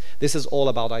address. This is all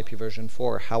about IP version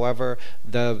 4. However,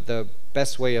 the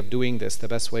best way of doing this, the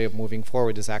best way of moving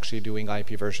forward is actually doing IP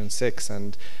version 6.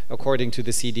 And according to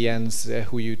the CDNs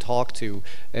who you talk to,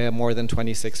 more than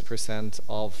 26%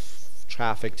 of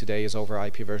traffic today is over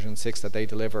IP version 6 that they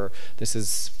deliver. This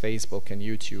is Facebook and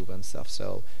YouTube and stuff,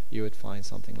 so you would find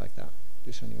something like that.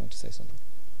 Dušan, you want to say something?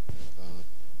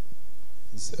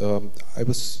 I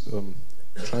was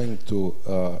trying to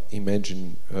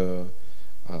imagine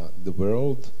the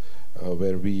world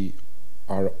where we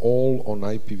are all on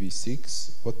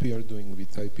IPv6, what we are doing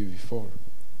with IPv4.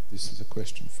 This is a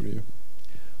question for you.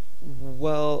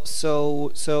 Well,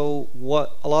 so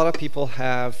what a lot of people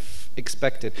have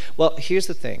expected. Well, here's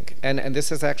the thing, and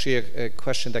this is actually a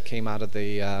question that came out of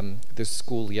the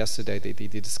school yesterday, the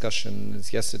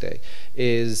discussions yesterday,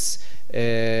 is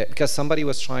because somebody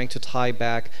was trying to tie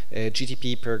back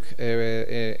GDP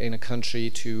in a country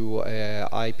to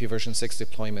IP version 6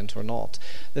 deployment or not.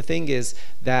 The thing is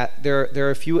that there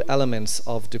are a few elements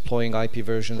of deploying IP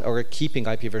version or keeping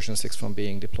IP version 6 from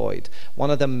being deployed.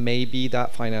 One of them may be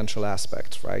that financial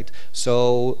aspect, right?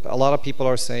 So a lot of people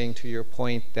are saying, to your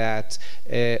point, that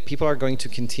people are going to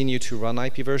continue to run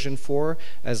IP version 4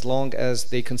 as long as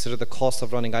they consider the cost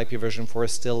of running IP version 4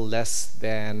 is still less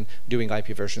than doing IP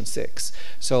version 6.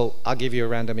 So I'll give you a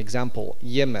random example.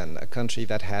 Yemen, a country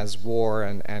that has war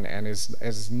and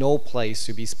is no place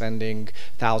to be spending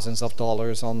thousands of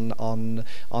dollars on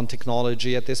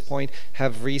technology at this point,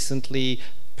 have recently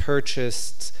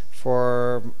purchased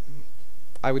for,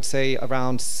 I would say,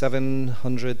 around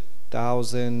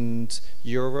 700,000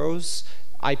 euros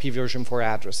IP version 4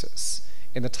 addresses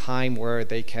in a time where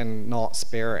they cannot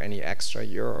spare any extra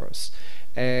euros.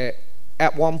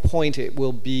 At one point, it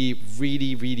will be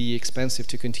really, really expensive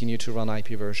to continue to run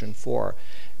IP version 4.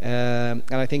 And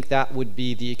I think that would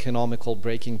be the economical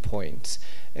breaking point.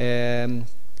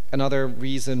 Another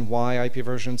reason why IP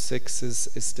version 6 is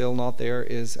still not there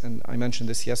is, and I mentioned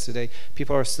this yesterday,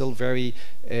 people are still very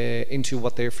into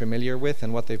what they're familiar with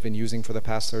and what they've been using for the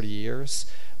past 30 years.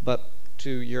 But to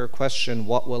your question,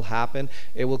 what will happen?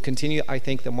 It will continue. I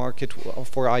think the market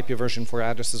for IP version 4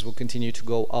 addresses will continue to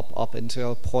go up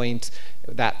until a point,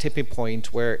 that tipping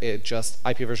point where it just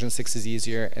IP version 6 is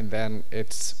easier, and then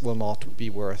it will not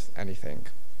be worth anything.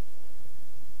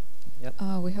 Yep.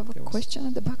 We have a question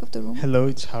at the back of the room. Hello,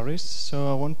 it's Harris.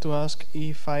 So I want to ask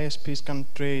if ISPs can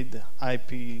trade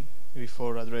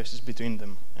IPv4 addresses between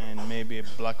them, and maybe a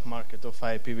black market of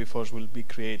IPv4s will be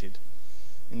created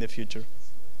in the future.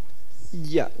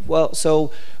 Yeah, well,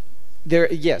 so there,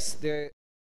 yes, there.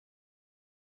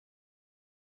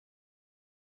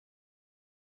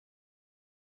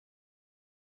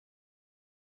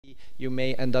 You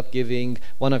may end up giving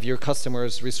one of your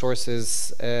customers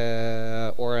resources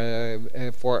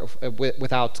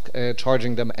without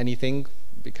charging them anything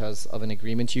because of an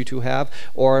agreement you two have,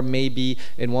 or maybe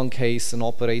in one case an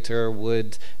operator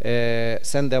would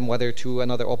send them whether to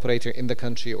another operator in the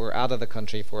country or out of the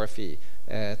country for a fee.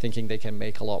 Thinking they can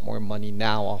make a lot more money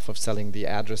now off of selling the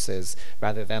addresses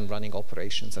rather than running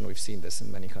operations, and we've seen this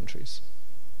in many countries.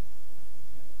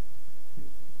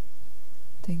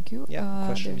 Thank you.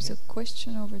 Yeah, there's a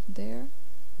question over there.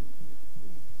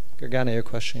 Gergana, your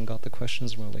question got the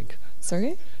questions rolling.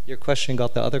 Sorry? Your question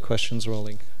got the other questions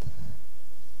rolling.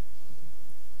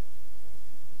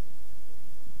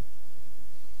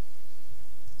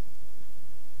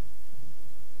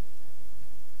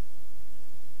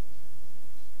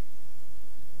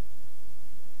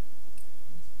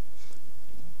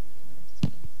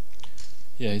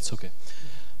 Yeah, it's okay.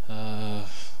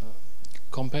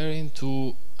 Comparing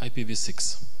to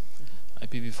IPv6,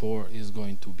 IPv4 is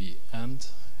going to be end.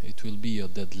 It will be a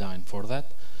deadline for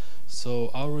that. So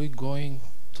are we going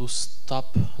to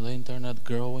stop the internet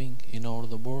growing in all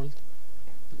the world?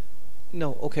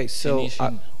 No, okay, so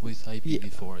finishing with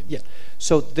IPv4. Yeah,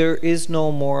 so there is no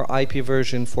more IP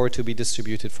version 4 to be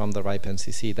distributed from the RIPE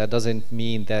NCC. That doesn't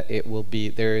mean that it will be,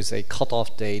 there is a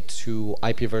cutoff date to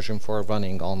IP version 4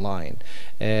 running online.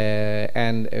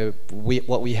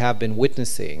 What we have been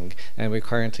witnessing and we're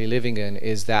currently living in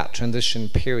is that transition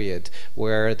period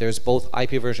where there's both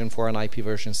IP version 4 and IP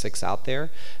version 6 out there.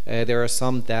 There are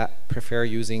some that prefer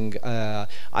using,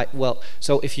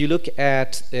 so if you look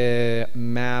at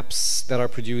maps that are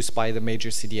produced by the major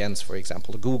CDNs, for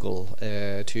example, Google,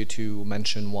 to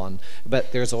mention one,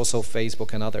 but there's also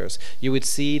Facebook and others. You would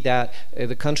see that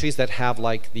the countries that have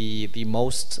like the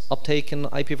most uptake in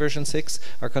IP version 6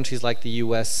 are countries like the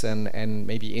US and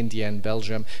maybe India and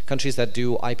Belgium, countries that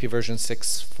do IP version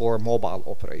 6 for mobile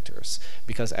operators,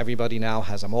 because everybody now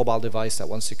has a mobile device that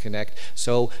wants to connect.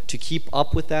 So to keep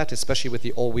up with that, especially with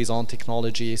the always-on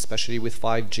technology, especially with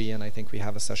 5G, and I think we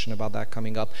have a session about that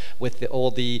coming up, with all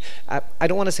the I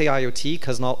don't want to say IoT,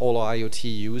 because not all IoT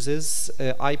uses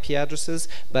IP addresses,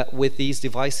 but with these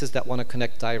devices that want to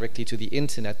connect directly to the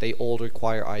internet, they all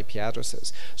require IP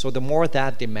addresses. So the more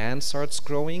that demand starts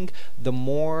growing, the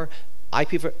more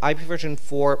IP version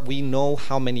 4, we know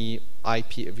how many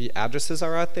IP addresses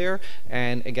are out there,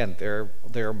 and again,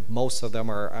 most of them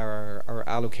are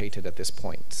allocated at this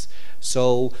point.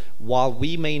 So while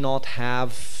we may not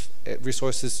have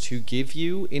resources to give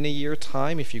you in a year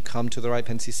time, if you come to the RIPE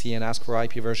NCC and ask for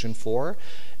IP version 4,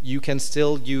 you can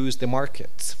still use the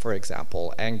market, for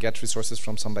example, and get resources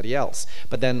from somebody else.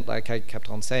 But then, like I kept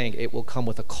on saying, it will come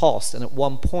with a cost. And at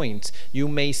one point, you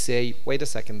may say, wait a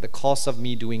second, the cost of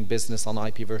me doing business on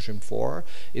IP version 4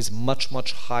 is much,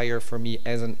 much higher for me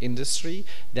as an industry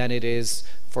than it is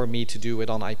for me to do it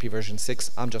on IP version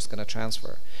 6. I'm just going to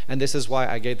transfer. And this is why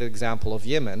I gave the example of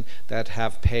Yemen that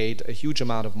have paid a huge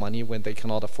amount of money when they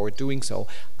cannot afford doing so.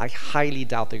 I highly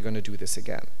doubt they're going to do this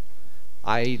again.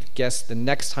 I guess the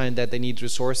next time that they need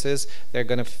resources, they're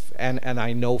going to, and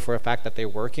I know for a fact that they're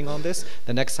working on this,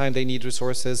 the next time they need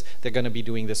resources, they're going to be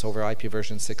doing this over IP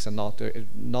version 6 and not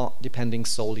depending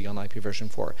solely on IP version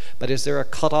 4. But is there a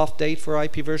cutoff date for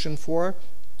IP version 4?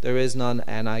 There is none,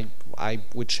 and I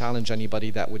would challenge anybody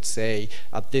that would say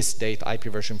at this date IP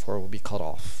version 4 will be cut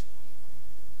off.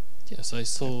 Yes, I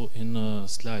saw in a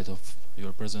slide of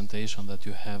your presentation that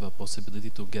you have a possibility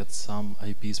to get some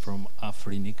IPs from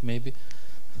AFRINIC maybe.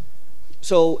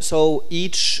 So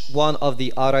each one of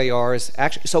the RIRs,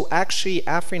 actually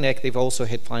AFRINIC, they've also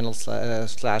hit final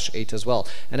 /8 as well.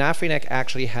 And AFRINIC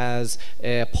actually has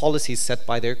policies set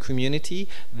by their community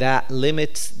that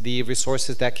limit the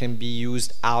resources that can be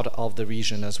used out of the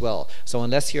region as well. So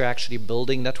unless you're actually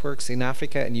building networks in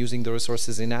Africa and using the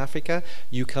resources in Africa,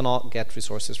 you cannot get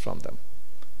resources from them.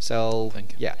 So,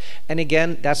 yeah. And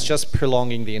again, that's just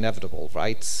prolonging the inevitable,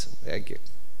 right? Thank you.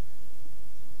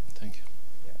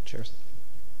 Yeah, cheers.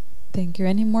 Thank you.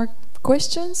 Any more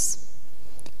questions?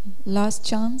 Last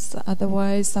chance.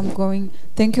 Otherwise, I'm going...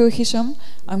 Thank you, Hisham.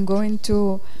 I'm going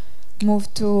to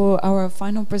move to our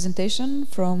final presentation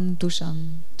from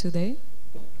Dušan today.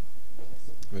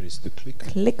 Where is the clicker?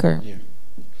 Clicker. Yeah.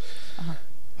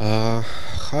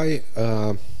 Hi.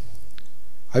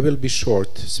 I will be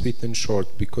short, sweet and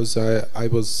short, because I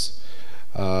was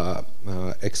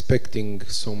expecting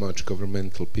so much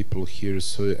governmental people here,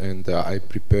 and I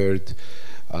prepared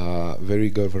a very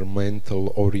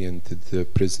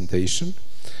governmental-oriented presentation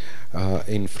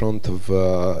in front of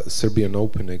Serbian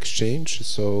Open Exchange.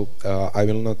 So I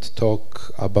will not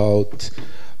talk about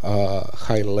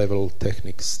high-level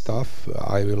technical stuff.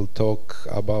 I will talk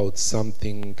about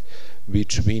something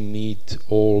which we need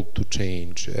all to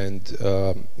change, and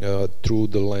through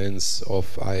the lens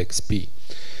of IXP.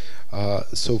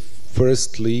 So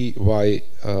firstly, why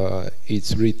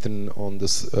it's written on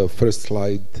this first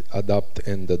slide, adapt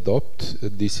and adopt.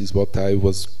 This is what I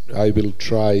will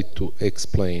try to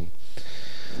explain.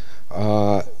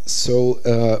 So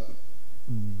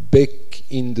back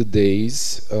in the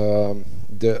days,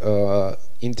 the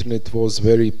internet was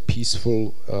very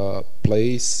peaceful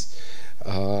place,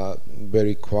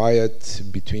 very quiet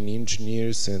between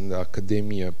engineers and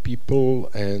academia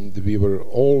people, and we were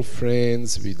all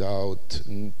friends without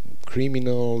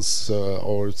criminals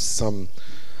or some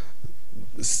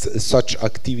such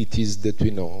activities that we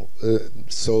know.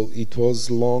 So it was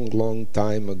long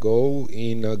time ago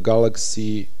in a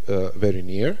galaxy very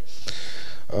near,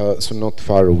 so not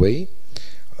far away,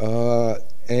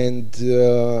 and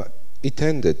it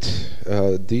ended.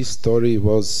 This story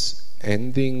was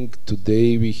ending.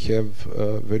 Today we have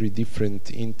a very different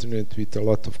internet with a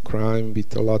lot of crime,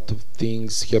 with a lot of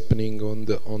things happening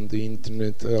on the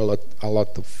internet, a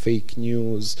lot of fake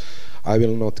news. I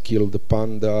will not kill the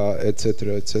panda,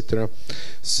 etc., etc.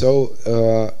 So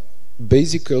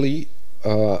basically,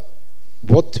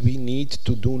 what we need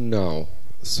to do now.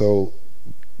 So,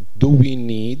 do we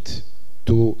need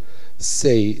to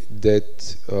say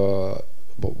that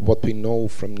what we know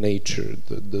from nature,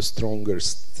 the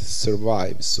strongest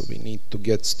survives, so we need to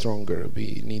get stronger,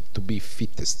 we need to be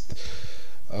fittest,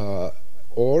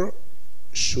 or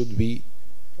should we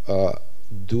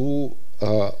do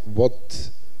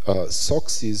what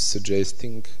SOX is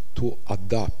suggesting, to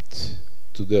adapt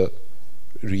to the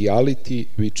reality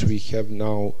which we have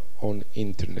now on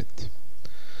internet?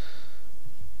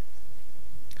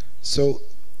 So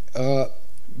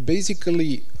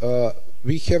basically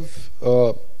we have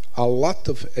a lot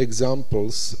of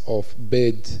examples of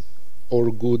bad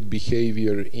or good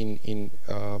behavior in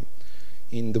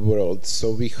the world.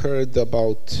 So we heard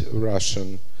about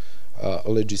Russian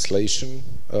legislation.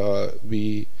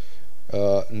 We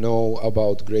know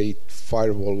about Great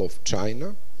Firewall of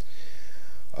China.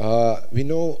 We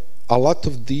know a lot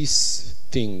of these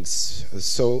things.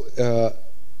 So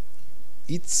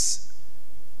it's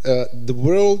the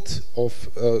world of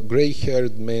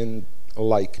gray-haired men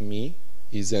like me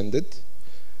is ended.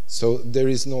 So there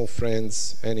is no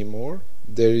friends anymore.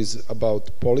 There is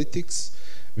about politics.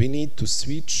 We need to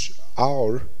switch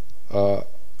our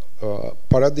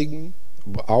paradigm,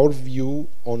 our view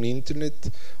on internet,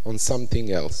 on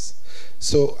something else.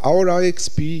 So our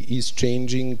IXP is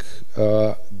changing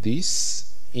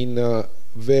this in a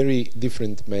very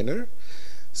different manner.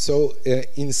 So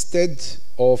instead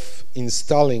of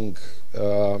installing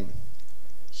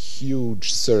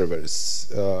huge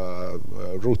servers,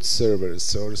 root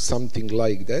servers or something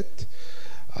like that,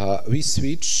 we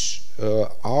switch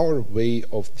our way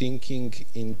of thinking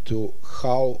into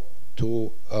how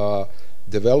to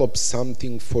develop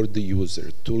something for the user,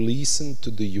 to listen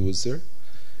to the user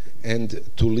and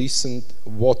to listen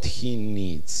what he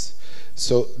needs.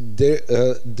 So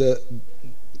the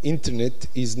internet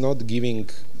is not giving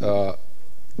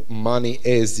money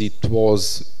as it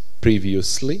was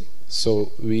previously.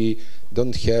 So we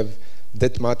don't have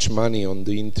that much money on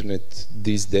the internet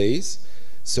these days.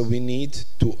 So we need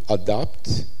to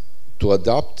adapt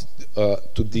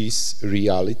to this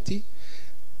reality,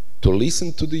 to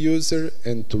listen to the user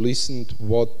and to listen to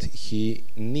what he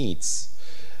needs.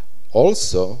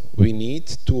 Also, we need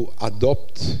to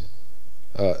adopt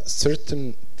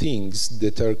certain things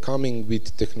that are coming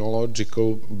with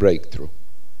technological breakthrough.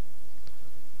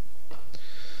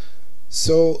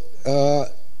 So,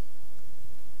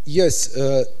 yes,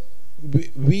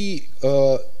 we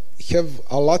have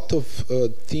a lot of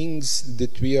things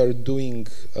that we are doing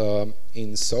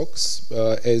in SOCs,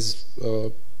 as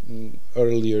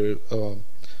earlier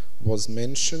was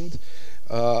mentioned,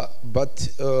 but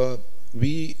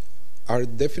we are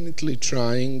definitely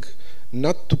trying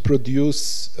not to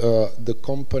produce the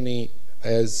company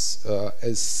as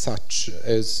such,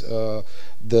 as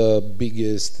the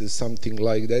biggest, something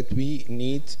like that. We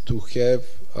need to have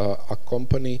a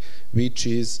company which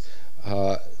is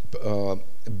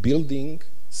building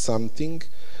something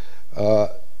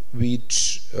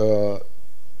which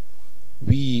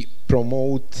we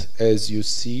promote, as you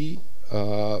see,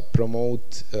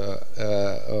 promote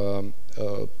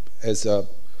as a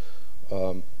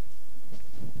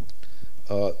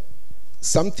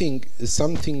something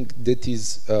that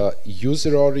is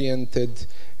user-oriented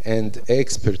and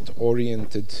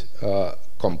expert-oriented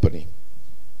company.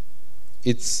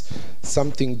 It's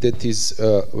something that is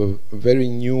very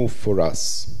new for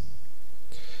us.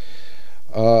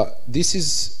 This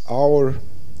is our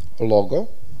logo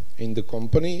in the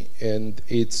company, and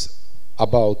it's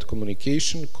about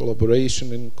communication,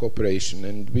 collaboration, and cooperation.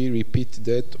 And we repeat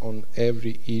that on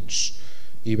each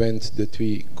event that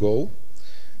we go.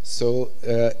 So,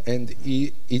 and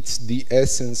it's the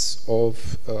essence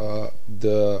of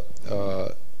the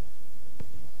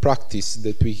practice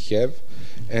that we have,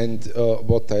 and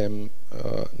what I am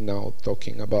now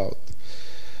talking about.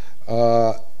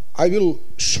 I will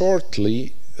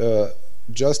shortly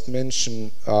just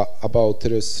mention about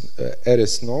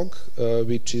RSNOG,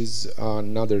 which is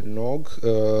another NOG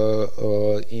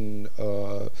in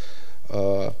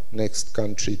next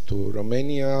country to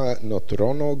Romania, not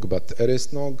RONOG, but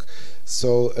RSNOG.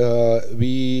 So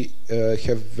we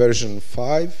have version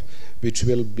 5, which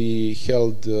will be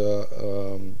held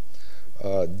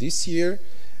this year.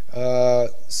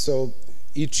 So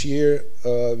each year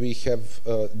we have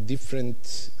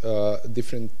different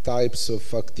types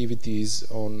of activities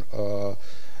on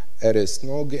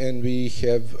RSNOG, and we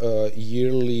have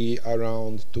yearly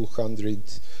around 200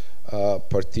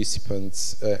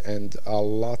 participants and a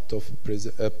lot of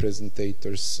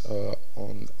presentators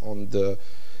on the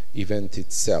event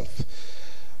itself.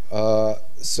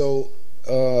 So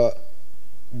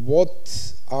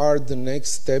what are the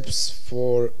next steps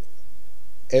for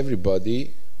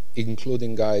everybody,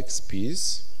 including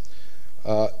IXPs,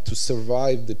 to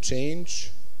survive the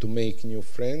change, to make new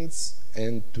friends,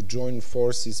 and to join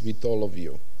forces with all of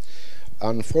you?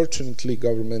 Unfortunately,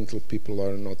 governmental people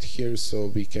are not here, so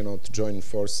we cannot join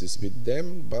forces with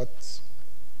them, but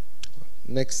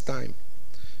next time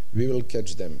we will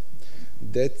catch them.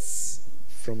 That's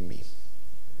from me.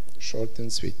 Short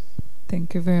and sweet.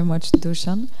 Thank you very much,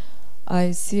 Dušan.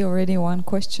 I see already one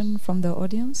question from the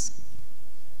audience.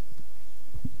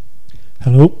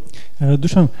 Hello.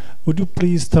 Dušan, would you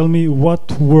please tell me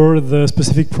what were the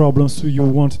specific problems you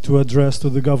wanted to address to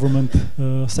the government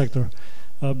sector?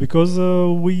 Because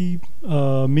we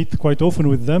meet quite often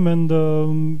with them, and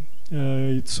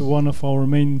it's one of our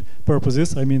main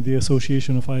purposes, I mean the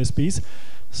association of ISPs.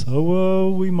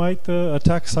 So we might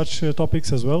attack such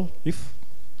topics as well, if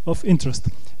of interest.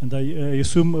 And I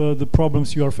assume the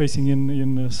problems you are facing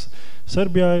in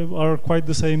Serbia are quite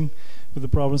the same with the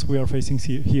problems we are facing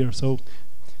here. So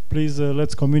please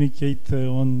let's communicate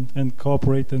on and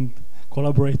cooperate and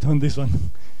collaborate on this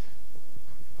one.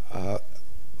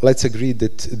 Let's agree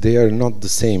that they are not the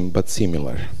same but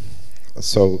similar.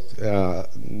 So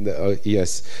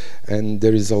yes, and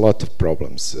there is a lot of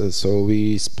problems. So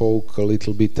we spoke a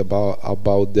little bit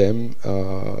about them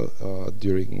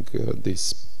during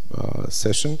this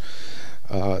session.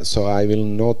 So I will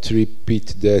not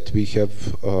repeat that. We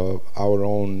have our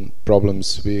own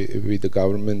problems with the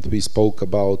government. We spoke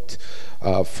about,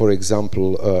 for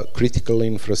example, critical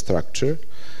infrastructure.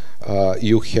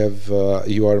 You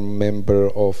are a member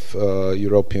of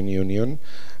European Union,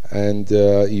 and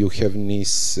you have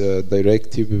NIS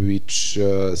directive, which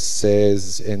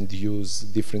says and use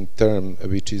different term,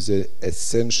 which is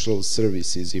essential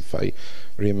services, if I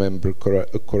remember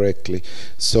correctly.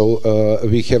 So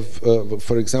we have,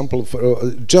 for example,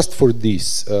 just for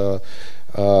this,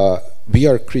 we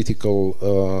are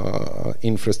critical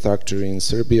infrastructure in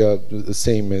Serbia, the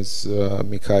same as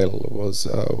Mikhail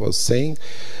was saying.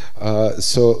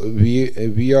 So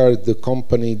we are the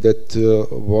company that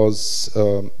was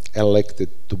elected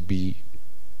to be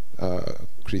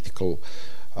critical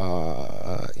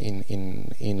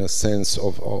in a sense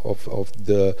of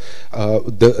the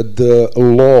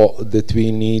law that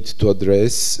we need to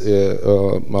address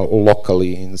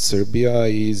locally in Serbia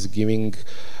is giving.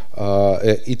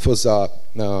 It was a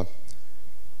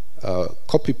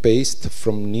copy-paste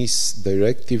from NIS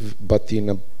directive, but in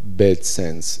a bad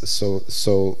sense. So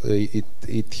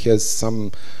it has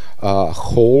some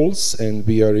holes, and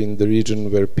we are in the region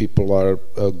where people are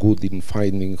good in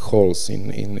finding holes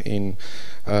in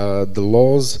the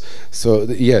laws. So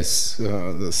yes,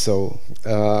 so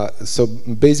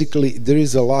basically there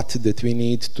is a lot that we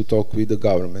need to talk with the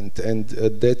government, and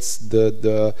that's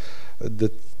the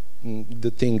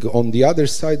thing. On the other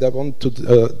side, I want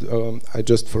to, I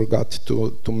just forgot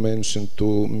to mention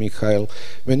to Mikhail,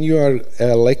 when you are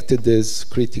elected as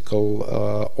critical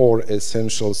or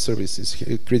essential services,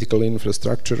 critical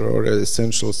infrastructure or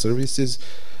essential services,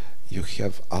 you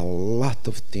have a lot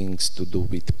of things to do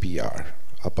with PR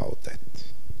about that.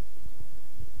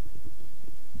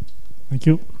 Thank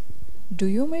you. Do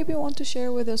you maybe want to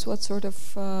share with us what sort of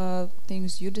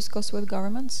things you discuss with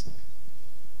governments?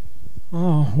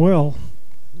 Oh, well,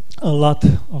 a lot,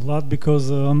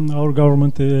 because our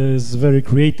government is very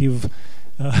creative.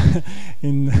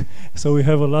 So we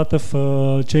have a lot of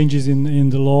changes in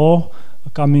the law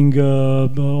coming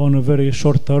on a very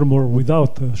short term or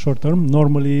without short term.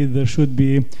 Normally there should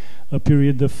be a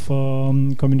period of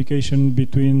communication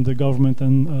between the government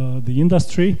and the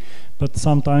industry, but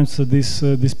sometimes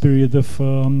this period of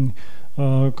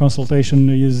consultation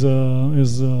is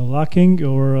lacking,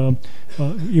 or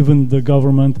even the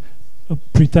government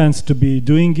pretends to be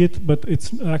doing it, but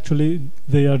it's actually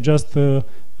they are just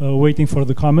waiting for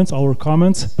the comments, our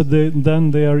comments, but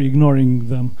then they are ignoring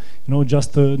them, you know,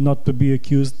 just not to be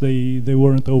accused they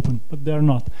weren't open, but they are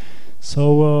not.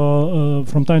 So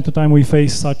from time to time we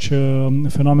face such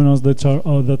phenomena that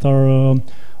are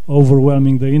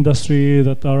overwhelming the industry,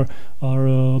 that are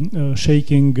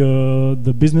shaking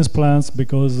the business plans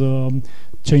because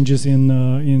changes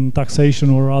in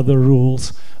taxation or other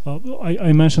rules.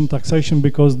 I mentioned taxation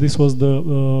because this was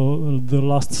the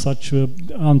last such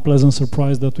unpleasant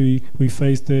surprise that we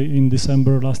faced in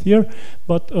December last year.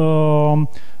 But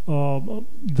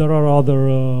there are other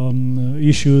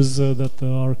issues that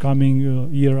are coming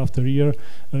year after year,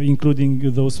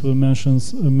 including those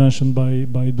mentioned by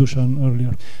Dušan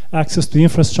earlier. Access to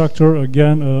infrastructure,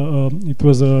 again, it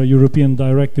was a European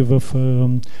directive of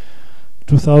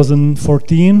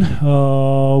 2014,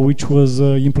 which was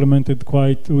implemented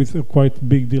with a quite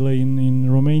big delay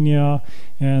in Romania,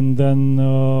 and then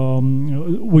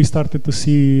we started to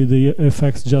see the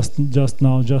effects just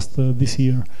now, this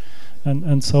year,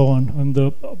 and so on.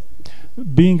 And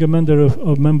being a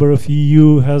member of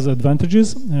EU has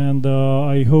advantages, and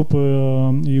I hope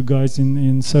you guys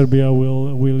in Serbia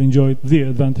will enjoy the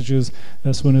advantages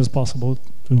as soon as possible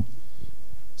too.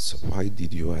 So why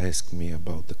did you ask me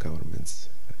about the governments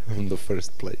in the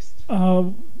first place?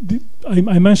 I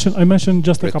mentioned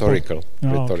just a couple. Rhetorical.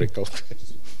 Okay.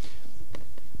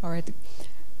 All right.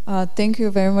 Thank you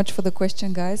very much for the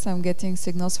question, guys. I'm getting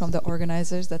signals from the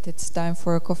organizers that it's time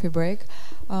for a coffee break.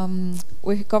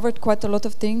 We covered quite a lot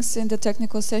of things in the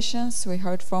technical sessions. We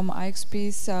heard from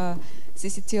IXPs,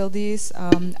 CCTLDs,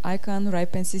 ICANN,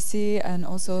 RIPE NCC, and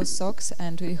also SOCs,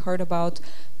 and we heard about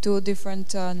 2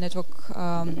 different network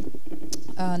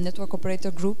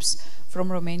operator groups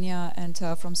from Romania and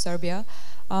from Serbia.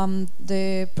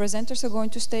 The presenters are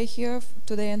going to stay here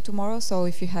today and tomorrow, so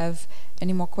if you have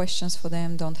any more questions for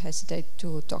them, don't hesitate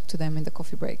to talk to them in the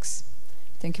coffee breaks.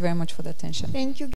 Thank you very much for the attention. Thank you.